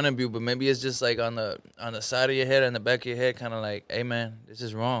be in front of you, but maybe it's just like on the side of your head, on the back of your head, kind of like, hey man, this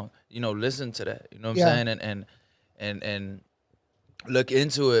is wrong. You know, listen to that. You know what I'm saying? And look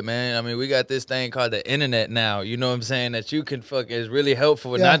into it, man. I mean, we got this thing called the internet now. You know what I'm saying? That you can is really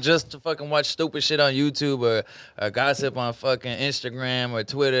helpful, not just to fucking watch stupid shit on YouTube or gossip on fucking Instagram or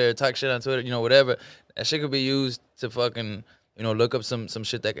Twitter, or talk shit on Twitter, you know, whatever. That shit could be used to fucking, you know, look up some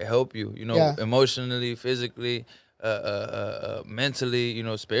shit that could help you, you know, emotionally, physically, mentally, you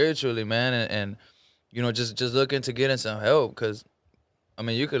know, spiritually, man, and you know, just look into getting some help, because I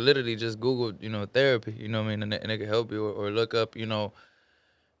mean, you could literally just Google, you know, therapy, you know what I mean, and it could help you, or look up, you know,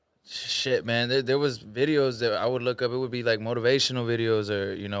 shit, man. There was videos that I would look up. It would be like motivational videos,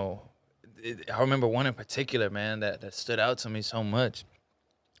 or you know, I remember one in particular, man, that stood out to me so much,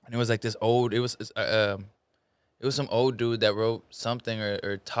 and it was like this old, it was some old dude that wrote something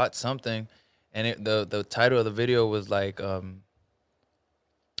or taught something. And the title of the video was like, the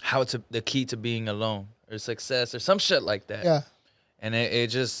key to being alone, or success, or some shit like that. Yeah. And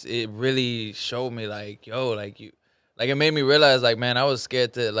it really showed me like, yo, like it made me realize, like, man, I was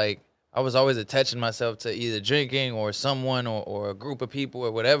scared to, like, I was always attaching myself to either drinking or someone or a group of people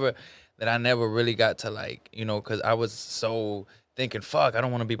or whatever, that I never really got to, like, you know, because I was so thinking, fuck, I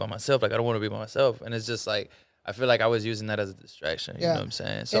don't want to be by myself. Like, I don't want to be by myself. And it's just like, I feel like I was using that as a distraction. You know what I'm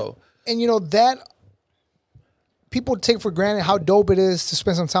saying? So. And you know, that people take for granted how dope it is to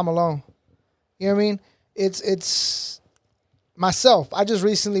spend some time alone. You know what I mean? It's myself. I just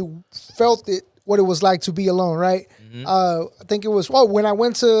recently felt what it was like to be alone, right? Mm-hmm. I think it was when I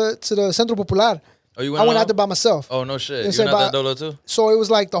went to the Centro Popular. Oh, you went I went out there by myself. Oh, no shit. You went out there dolo too? So it was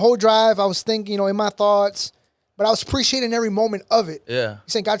like the whole drive, I was thinking, you know, in my thoughts, but I was appreciating every moment of it. Yeah. You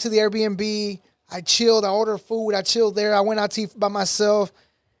saying, got to the Airbnb, I chilled, I ordered food, I chilled there, I went out to eat by myself.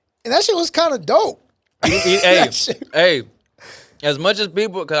 And that shit was kind of dope. Hey, as much as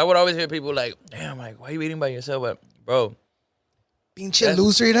people, because I would always hear people like, damn, like, why you eating by yourself? But, bro. Being shit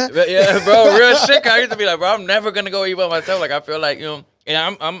loser, you know? Yeah, bro, real shit. I used to be like, bro, I'm never going to go eat by myself. Like, I feel like, you know,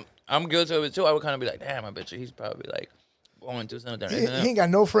 and I'm guilty of it too. I would kind of be like, damn, I bet you he's probably like going through something. He ain't got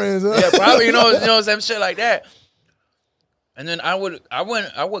no friends. Huh? Yeah, probably, you know, some shit like that. And then I went,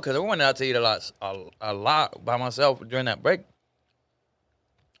 because I went out to eat a lot by myself during that break.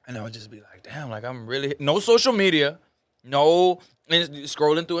 And I would just be like, damn, like I'm really, no social media, no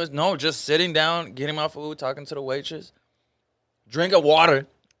scrolling through it, no, just sitting down, getting my food, talking to the waitress, drinking water,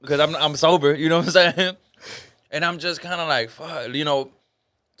 because I'm sober, you know what I'm saying? And I'm just kind of like, fuck, you know,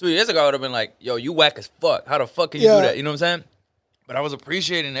 2 years ago I would have been like, yo, you whack as fuck. How the fuck can you do that? You know what I'm saying? But I was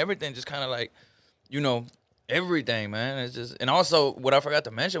appreciating everything, just kind of like, you know, everything, man. It's just, and also what I forgot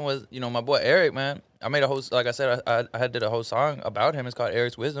to mention was, you know, my boy Eric, man. I made a whole, like I said, I did a whole song about him. It's called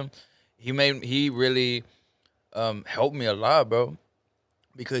Eric's Wisdom. He really helped me a lot, bro,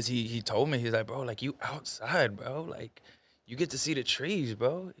 because he told me, he's like, bro, like you outside, bro, like you get to see the trees,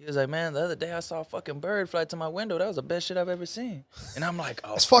 bro. He was like, man, the other day I saw a fucking bird fly to my window. That was the best shit I've ever seen. And I'm like,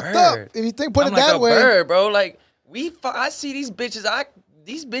 oh, it's fucked up. If you think, put it that way, bird, bro. Like I see these bitches.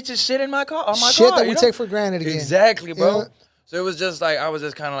 These bitches shit in my car. On my shit car, that we take for granted again. Exactly, bro. Yeah. So it was just like I was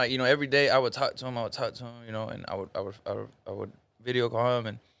just kind of like, you know, every day I would talk to him, you know, and I would video call him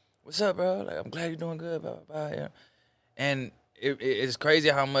and what's up, bro? Like I'm glad you're doing good, blah blah blah. Yeah. And it's crazy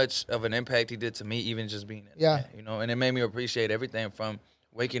how much of an impact he did to me, even just being there. Yeah. You know, and it made me appreciate everything from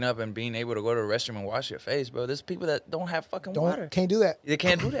waking up and being able to go to the restroom and wash your face, bro. There's people that don't have fucking water. Can't do that. They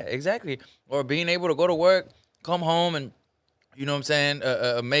can't do that, exactly. Or being able to go to work, come home, and you know what I'm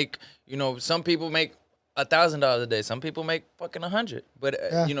saying, make, you know, some people make $1,000 a day. Some people make fucking 100.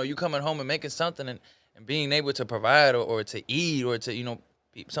 But you know, you coming home and making something and being able to provide or to eat or to, you know,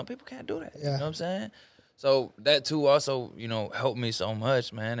 some people can't do that. Yeah. You know what I'm saying? So that too also, you know, helped me so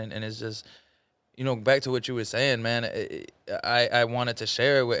much, man. And it's just, you know, back to what you were saying, man. I wanted to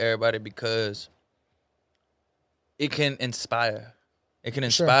share it with everybody because it can inspire. It can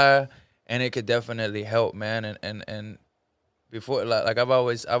inspire, and it could definitely help, man. And before, like I've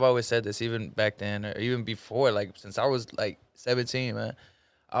always said this, even back then or even before, like since I was like 17, man.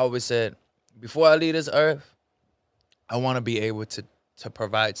 I always said, before I leave this earth, I want to be able to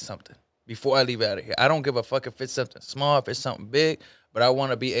provide something before I leave out of here. I don't give a fuck if it's something small, if it's something big, but I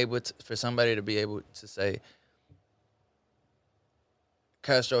want to be able to, for somebody to be able to say,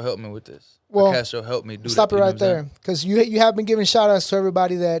 Castro helped me with this. Well, Castro helped me do that. Stop it right there, because you have been giving shout outs to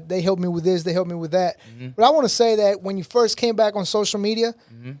everybody that they helped me with this, they helped me with that. Mm-hmm. But I want to say that when you first came back on social media,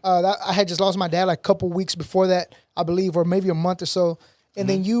 I had just lost my dad like a couple weeks before that, I believe, or maybe a month or so. And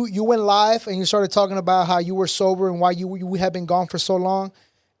then you went live and you started talking about how you were sober and why you had been gone for so long.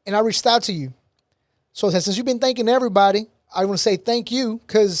 And I reached out to you. So since you've been thanking everybody, I want to say thank you,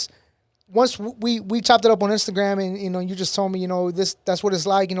 because once we chopped it up on Instagram and, you know, you just told me, you know, that's what it's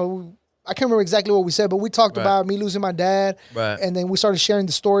like, you know, I can't remember exactly what we said, but we talked about me losing my dad. Right. And then we started sharing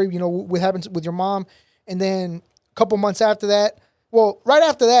the story, you know, what happened with your mom. And then a couple months after that, well, right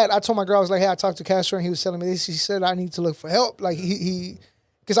after that, I told my girl, I was like, hey, I talked to Castro and he was telling me this. He said, I need to look for help. Like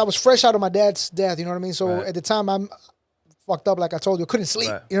because I was fresh out of my dad's death, you know what I mean? So at the time, I'm fucked up, like I told you, couldn't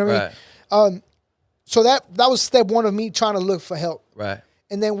sleep, you know what I mean? So that was step one of me trying to look for help. Right.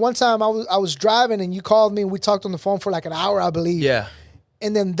 And then one time I was driving and you called me and we talked on the phone for like an hour, I believe. Yeah.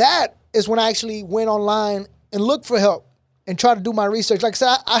 And then that is when I actually went online and looked for help and tried to do my research. Like I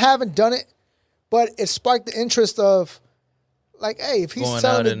said, I haven't done it, but it sparked the interest of like, hey, if he's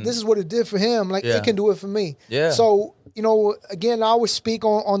telling me this is what it did for him, like it can do it for me. Yeah. So, you know, again, I always speak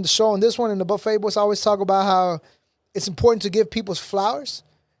on the show, on this one, in the Buffet Boys, I always talk about how it's important to give people's flowers.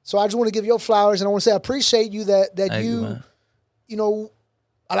 So I just want to give your flowers, and I want to say I appreciate you that you know,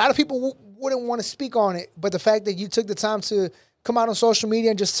 a lot of people wouldn't want to speak on it, but the fact that you took the time to come out on social media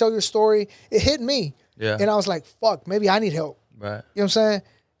and just tell your story, it hit me. Yeah. And I was like, fuck, maybe I need help. Right. You know what I'm saying?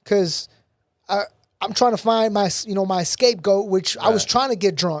 Because I'm trying to find my scapegoat, which I was trying to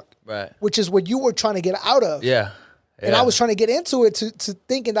get drunk. Right. Which is what you were trying to get out of. Yeah. And I was trying to get into it to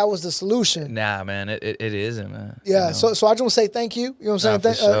thinking that was the solution. Nah, man, it isn't, man. Yeah, you know? So I just want to say thank you. You know what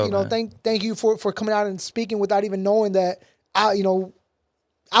I'm saying? Thank you for coming out and speaking without even knowing that I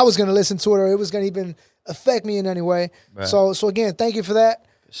was going to listen to it or it was going to even affect me in any way. Right. So again, thank you for that.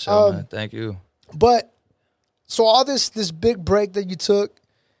 For sure, man. Thank you. But so all this big break that you took,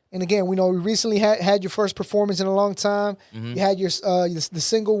 and again, we know we recently had your first performance in a long time. Mm-hmm. You had the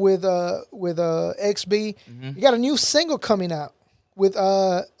single with XB. Mm-hmm. You got a new single coming out. with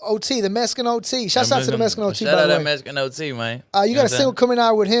OT, the Mexican OT. Shouts out to the Mexican OT. Shout by out the that way. Mexican OT, man. You got a single coming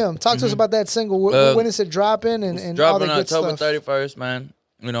out with him. Talk to us about that single. When is it dropping and all the good stuff? Dropping October 31st, man.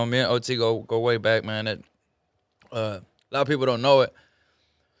 You know, me and OT go way back, man. A lot of people don't know it.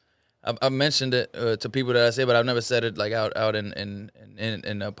 I mentioned it to people that I say, but I've never said it like out in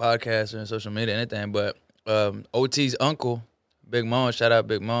a podcast or in social media or anything. But OT's uncle, Big Mo, shout out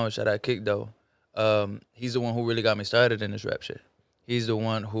Big Mo, shout out Kick Though. He's the one who really got me started in this rap shit. He's the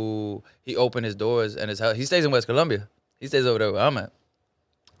one who he opened his doors and his house. He stays in West Columbia. He stays over there where I'm at.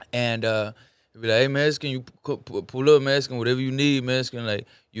 And he'll be like, hey, Mexican, you pull up, Mexican, whatever you need, Mexican. Like,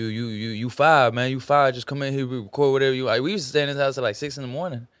 you fire, man. You fire. Just come in here, record whatever you like. We used to stay in his house at like 6 in the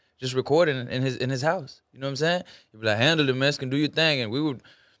morning, just recording in his house. You know what I'm saying? He'd be like, handle it, Mexican, do your thing. And we would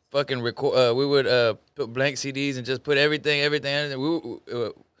fucking record. We would put blank CDs and just put everything. It was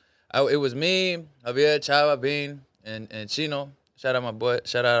me, Javier, Chava, Bean, and Chino. Shout out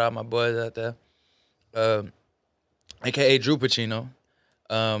all my boys out there. AKA Drew Pacino.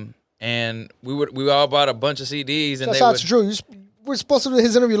 And we all bought a bunch of CDs. And shout out to Drew. We're supposed to do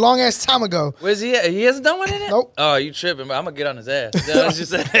his interview long ass time ago. Where's he at? He hasn't done one in it? Nope. Oh, you tripping, but I'm gonna get on his ass.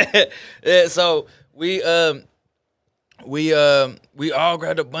 Yeah, so we all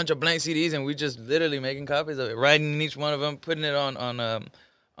grabbed a bunch of blank CDs and we just literally making copies of it, writing in each one of them, putting it on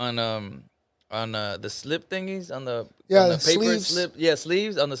the slip thingies, on the paper sleeves. slip,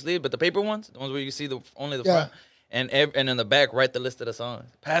 sleeves on the sleeve, but the paper ones, the ones where you see only the front. And in the back, write the list of the songs.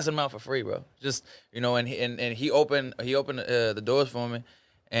 Pass them out for free, bro. Just, you know, and he opened the doors for me.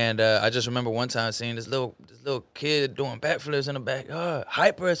 And I just remember one time seeing this little kid doing backflips in the back. Oh,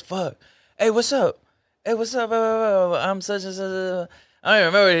 hyper as fuck. Hey, what's up? Hey, what's up? I'm such and such. I don't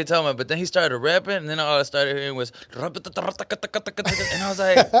even remember what he told me, but then he started rapping, and then all I started hearing was, and I was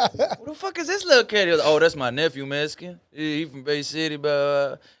like, who the fuck is this little kid? He was, oh, that's my nephew, Mexican. He from Bay City,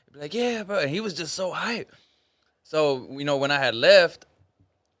 bro. He'd be like, yeah, bro. And he was just so hype. So, you know, when I had left,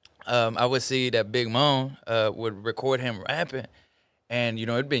 I would see that Big Moan would record him rapping. And, you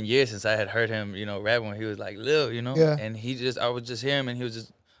know, it'd been years since I had heard him, you know, rapping when he was like Lil, you know? Yeah. And I would just hear him and he was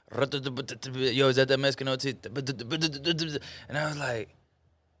just, yo, is that Mexican OT? And I was like,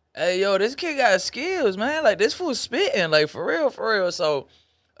 hey, yo, this kid got skills, man. Like, this fool's spitting, like, for real. So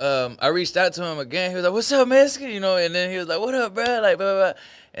I reached out to him again. He was like, what's up, Mexican? You know, and then he was like, what up, bro? Like, blah, blah, blah.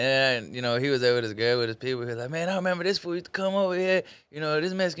 And, you know, he was there with his girl, with his people. He was like, man, I remember this fool used to come over here. You know,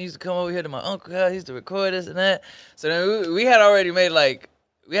 this Mexican used to come over here to my uncle's house. He used to record this and that. So then we had already made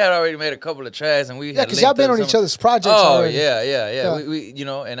a couple of tracks. And we because y'all been on each other's projects already. Yeah. We you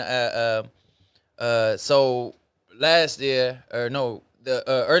know, and so last year,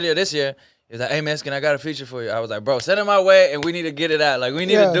 earlier this year, he was like, hey, Mexican, I got a feature for you. I was like, bro, send it my way and we need to get it out. Like, we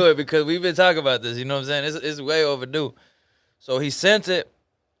need to do it because we've been talking about this. You know what I'm saying? It's way overdue. So he sent it.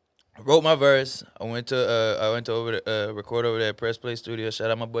 Wrote my verse. I went to record over there at Press Play Studio.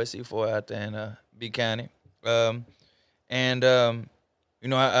 Shout out my boy C4 out there in B County. You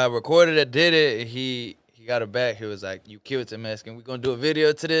know, I recorded it, did it. He got it back. He was like, "You killed it, Mexican. We're gonna do a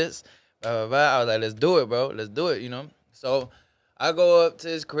video to this." I was like, "Let's do it, bro. Let's do it." You know. So I go up to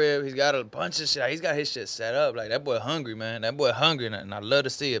his crib. He's got a bunch of shit. He's got his shit set up. Like, that boy hungry, man. That boy hungry, and I love to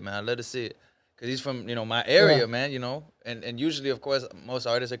see it, man. I love to see it. Cause he's from, you know, my area, man, you know, and usually, of course, most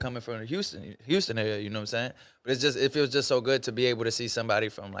artists are coming from the Houston area, you know what I'm saying? But it feels just so good to be able to see somebody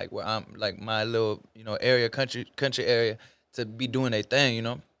from like where I'm, like my little, you know, area, country area, to be doing their thing, you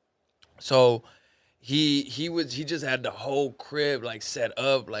know. So he just had the whole crib like set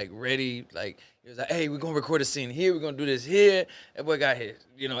up, like ready, like he was like, hey, we're gonna record a scene here, we're gonna do this here. That boy got his,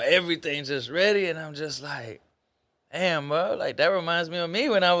 you know, everything just ready, and I'm just like, damn, bro, like that reminds me of me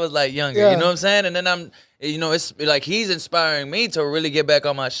when I was like younger, you know what I'm saying? And then you know, it's like he's inspiring me to really get back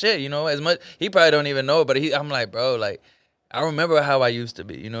on my shit, you know, as much, he probably don't even know, but I'm like, bro, like, I remember how I used to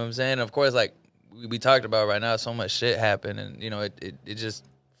be, you know what I'm saying? And of course, like we talked about right now, so much shit happened, and, you know, it just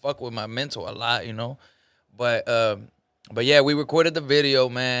fucked with my mental a lot, you know? But yeah, we recorded the video,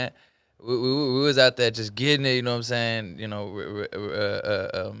 man. We was out there just getting it, you know what I'm saying? You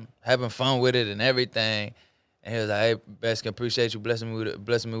know, having fun with it and everything. And he was like, hey, Mexican, appreciate you blessing me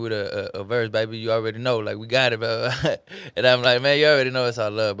with a verse, baby. You already know. Like, we got it, bro. And I'm like, man, you already know it's all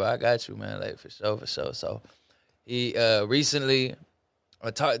love, bro. I got you, man. Like, for sure. So he recently,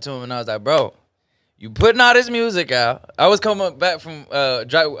 I talked to him, and I was like, bro, you putting all this music out. I was coming back from, we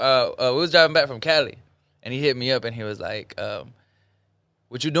was driving back from Cali. And he hit me up, and he was like,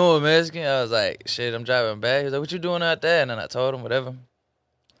 what you doing, Mexican? I was like, shit, I'm driving back. He was like, what you doing out there? And then I told him, whatever.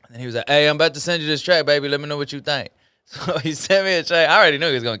 And he was like, hey, I'm about to send you this track, baby. Let me know what you think. So he sent me a track. I already knew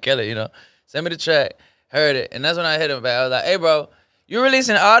he was going to kill it, you know. Send me the track. Heard it. And that's when I hit him back. I was like, hey, bro, you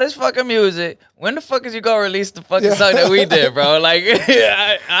releasing all this fucking music. When the fuck is you gonna release the fucking song that we did, bro? Like, Did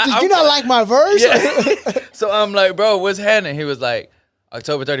you not like my verse? Yeah. So I'm like, bro, what's happening? He was like,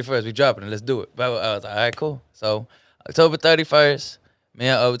 October 31st, we dropping it. Let's do it. But I was like, all right, cool. So October 31st, me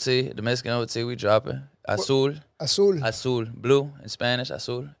and OT, the Mexican OT, we dropping. Azul. Blue in Spanish,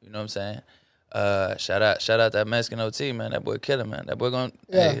 azul. You know what I'm saying? Shout out that Mexican OT, man. That boy killing, man. That boy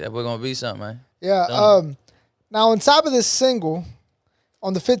gonna be something, man. Yeah. Now on top of this single,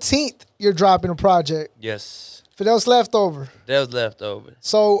 on the 15th, you're dropping a project. Yes. Fidel's Leftover.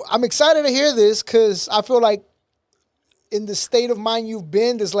 So I'm excited to hear this because I feel like in the state of mind you've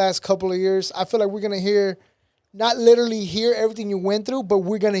been this last couple of years, I feel like we're gonna not literally hear everything you went through, but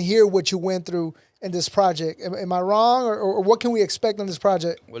we're gonna hear what you went through in this project. Am I wrong, or what can we expect on this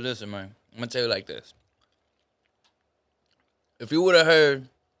project? Well, listen, man. I'm gonna tell you like this. If you would have heard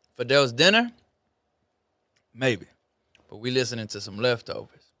Fidel's Dinner, maybe, but we listening to some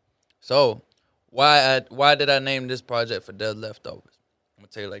Leftovers. So why did I name this project Fidel's Leftovers? I'm gonna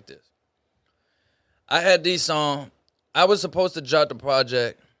tell you like this. I had these songs. I was supposed to drop the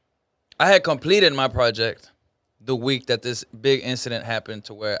project. I had completed my project the week that this big incident happened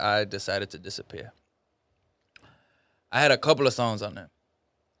to where I decided to disappear. I had a couple of songs on there.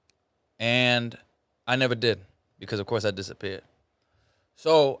 And I never did because, of course, I disappeared.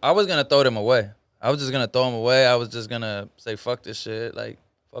 So I was going to throw them away. I was just going to throw them away. I was just going to say, fuck this shit. Like,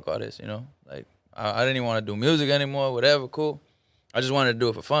 fuck all this, you know? Like, I didn't even want to do music anymore, whatever, cool. I just wanted to do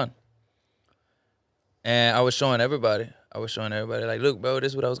it for fun. And I was showing everybody, like, look, bro,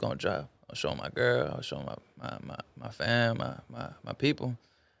 this is what I was going to drop. I was showing my girl. I was showing my fam, my people.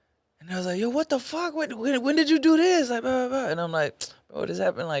 And I was like, yo, what the fuck? When did you do this? Like, blah, blah, blah. And I'm like, bro, this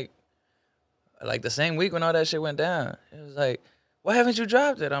happened like the same week when all that shit went down. It was like, why haven't you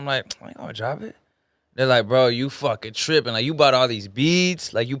dropped it? I'm like, I ain't gonna drop it. They're like, bro, you fucking tripping. Like, you bought all these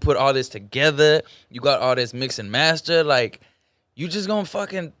beats. Like, you put all this together. You got all this mix and master. Like, you just gonna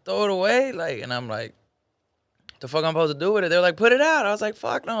fucking throw it away? Like, and I'm like, what the fuck I'm supposed to do with it? They're like, put it out. I was like,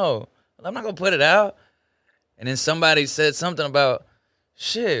 fuck no. I'm not gonna put it out. And then somebody said something about,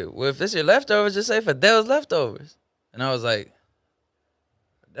 shit, well, if this your leftovers, just say Fidel's Leftovers. And I was like,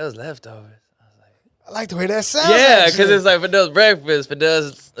 Fidel's Leftovers? I like the way that sounds. Yeah, because it's like Fidel's breakfast,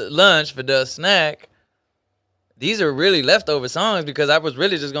 Fidel's lunch, Fidel's snack. These are really leftover songs because I was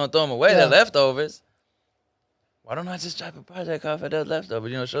really just going to throw them away. Yeah. They're leftovers. Why don't I just drop a project called Fidel's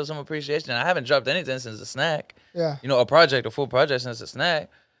Leftovers? You know, show some appreciation. I haven't dropped anything since the snack. Yeah. You know, a full project since the snack.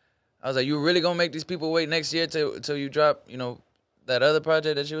 I was like, you really going to make these people wait next year till you drop, you know, that other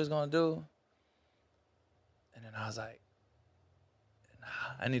project that you was going to do? And then I was like,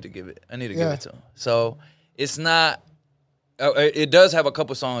 I need to give it to him. So it's not. It does have a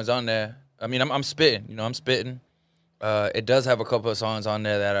couple songs on there. I mean, I'm spitting. You know, I'm spitting. It does have a couple of songs on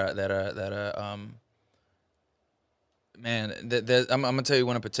there that are. Man, I'm gonna tell you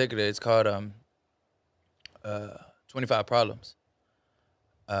one in particular. It's called 25 Problems.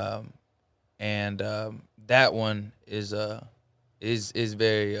 And that one is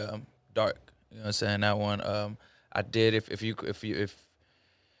very dark. You know what I'm saying? That one I did if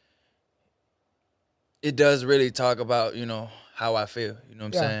it does really talk about, you know, how I feel. You know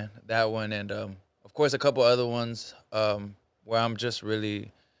what I'm saying? That one and of course a couple other ones where I'm just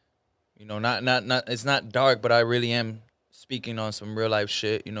really, you know, not it's not dark, but I really am speaking on some real life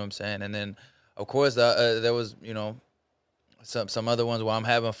shit. You know what I'm saying? And then of course there was, you know, some other ones where I'm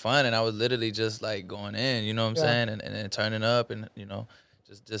having fun and I was literally just like going in. You know what I'm saying? And turning up and, you know,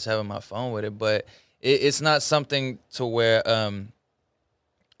 just having my fun with it. But it's not something to where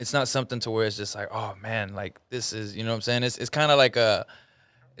it's just like, oh man, like this is, you know what I'm saying? It's kind of like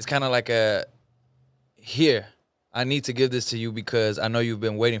a here, I need to give this to you because I know you've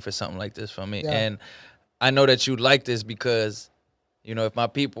been waiting for something like this from me. And I know that you like this because, you know, if my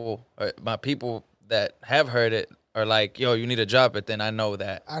people that have heard it are like, yo, you need to drop it, then I know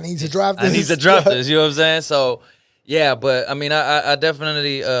that I need to drop this. I need to drop this, you know what I'm saying? So yeah, but I mean I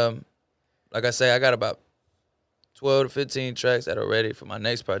definitely like I say, I got about 12 to 15 tracks that are ready for my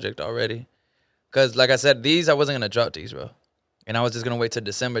next project already. Because, like I said, I wasn't going to drop these, bro. And I was just going to wait till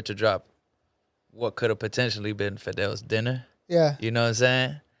December to drop what could have potentially been Fidel's Dinner. Yeah. You know what I'm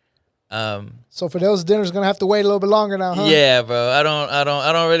saying? So Fidel's Dinner is going to have to wait a little bit longer now, huh? Yeah, bro. I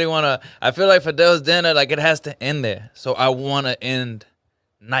don't really want to. I feel like Fidel's Dinner, like, it has to end there. So I want to end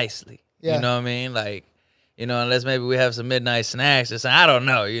nicely. Yeah. You know what I mean? Like, you know, unless maybe we have some midnight snacks or something. I don't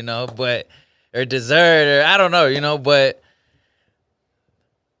know, you know, but... or dessert, or I don't know, you know, but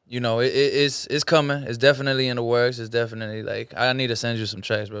you know, it's coming. It's definitely in the works. It's definitely like I need to send you some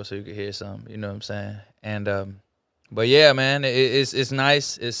tracks, bro, so you can hear some. You know what I'm saying? And But yeah, man, it's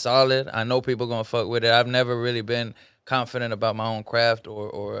nice. It's solid. I know people gonna fuck with it. I've never really been confident about my own craft,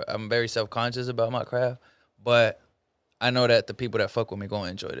 or I'm very self-conscious about my craft. But I know that the people that fuck with me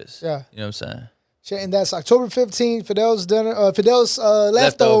gonna enjoy this. Yeah. You know what I'm saying? And that's October 15th, Fidel's dinner, Fidel's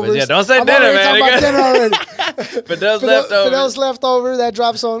leftovers. Yeah, don't say I'm dinner, man. Talking about dinner already. Fidel's leftovers. Fidel's leftover that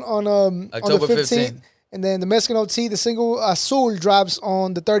drops on October on the 15th. And then the Mexican OT, the single Azul, drops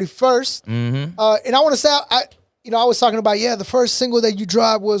on the 31st. Mm-hmm. And I want to say, I was talking about, the first single that you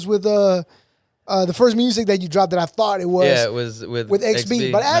dropped was with the first music that you dropped that I thought it was. Yeah, it was with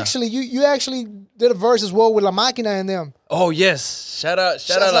XB. But actually, you actually did a verse as well with La Máquina and them. Oh, yes. Shout out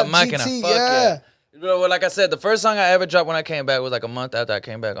La Máquina. GT, Fuck yeah. Well, like I said, the first song I ever dropped when I came back was like a month after I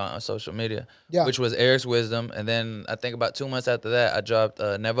came back on social media, which was Eric's Wisdom. And then I think about 2 months after that, I dropped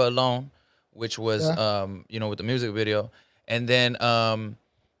Never Alone, which was, with the music video. And then I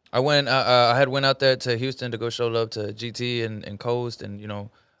had went out there to Houston to go show love to GT and Coast and,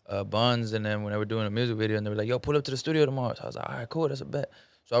 Buns. And then when they were doing a music video, and they were like, yo, pull up to the studio tomorrow. So I was like, all right, cool, that's a bet.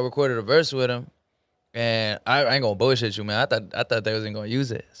 So I recorded a verse with him. And I ain't gonna bullshit you, man. I thought they wasn't gonna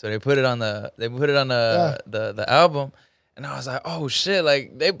use it, so they put it on the album, and I was like, oh shit,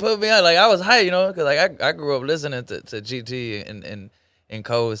 like they put me on, like I was hyped, because like I grew up listening to GT and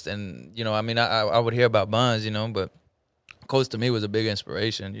Coast, and I would hear about Buns, but Coast to me was a big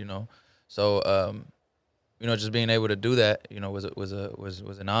inspiration, so just being able to do that, was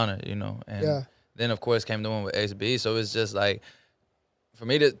an honor, and then of course came the one with SB, so it's just like for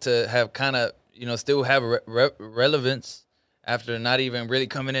me to have kind of still have relevance after not even really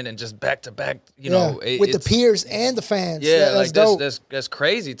coming in and just back to back, with the peers and the fans. Yeah, that's dope. That's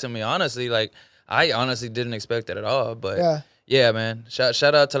crazy to me, honestly. Like I honestly didn't expect that at all. But yeah, man. Shout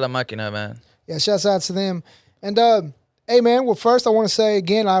out to La Máquina, man. Yeah, shouts out to them. And hey, man. Well, first I want to say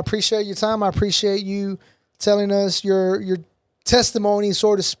again, I appreciate your time. I appreciate you telling us your testimony,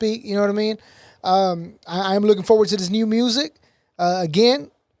 so to speak. You know what I mean? I am looking forward to this new music. Again.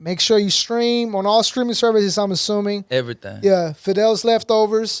 Make sure you stream on all streaming services, I'm assuming. Everything. Yeah, Fidel's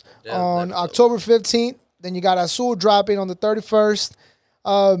Leftovers on October 15th. Then you got Azul dropping on the 31st.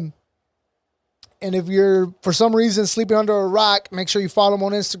 And if you're, for some reason, sleeping under a rock, make sure you follow him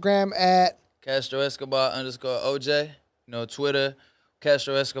on Instagram at Castro Escobar _OJ. Twitter,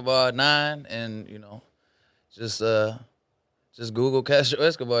 Castro Escobar 9. And, just Google Castro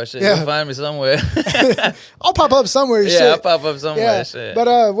Escobar shit. You'll find me somewhere. I'll pop up somewhere. I'll pop up somewhere. Shit.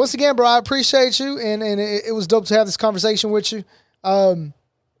 But once again, bro, I appreciate you, and it was dope to have this conversation with you. And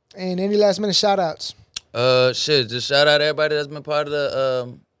any last minute shout outs? Just shout out everybody that's been part of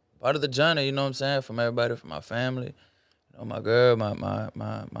the journey. You know what I'm saying? From everybody, from my family, my girl, my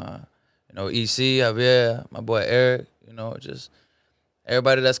EC, Javier, my boy Eric. Just.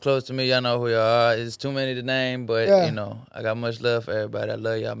 Everybody that's close to me, y'all know who y'all are. It's too many to name, but, I got much love for everybody. I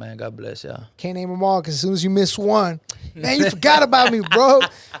love y'all, man. God bless y'all. Can't name them all because as soon as you miss one, man, you forgot about me, bro.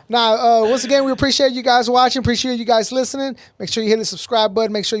 Once again, we appreciate you guys watching. Appreciate you guys listening. Make sure you hit the subscribe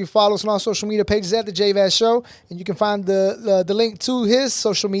button. Make sure you follow us on all social media pages at The J Vaz Show. And you can find the link to his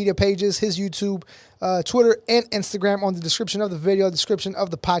social media pages, his YouTube, Twitter, and Instagram on the description of the video, description of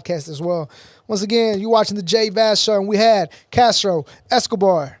the podcast as well. Once again, you're watching The J Vaz Show, and we had Castro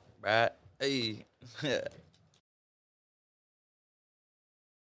Escobar. Right. Hey.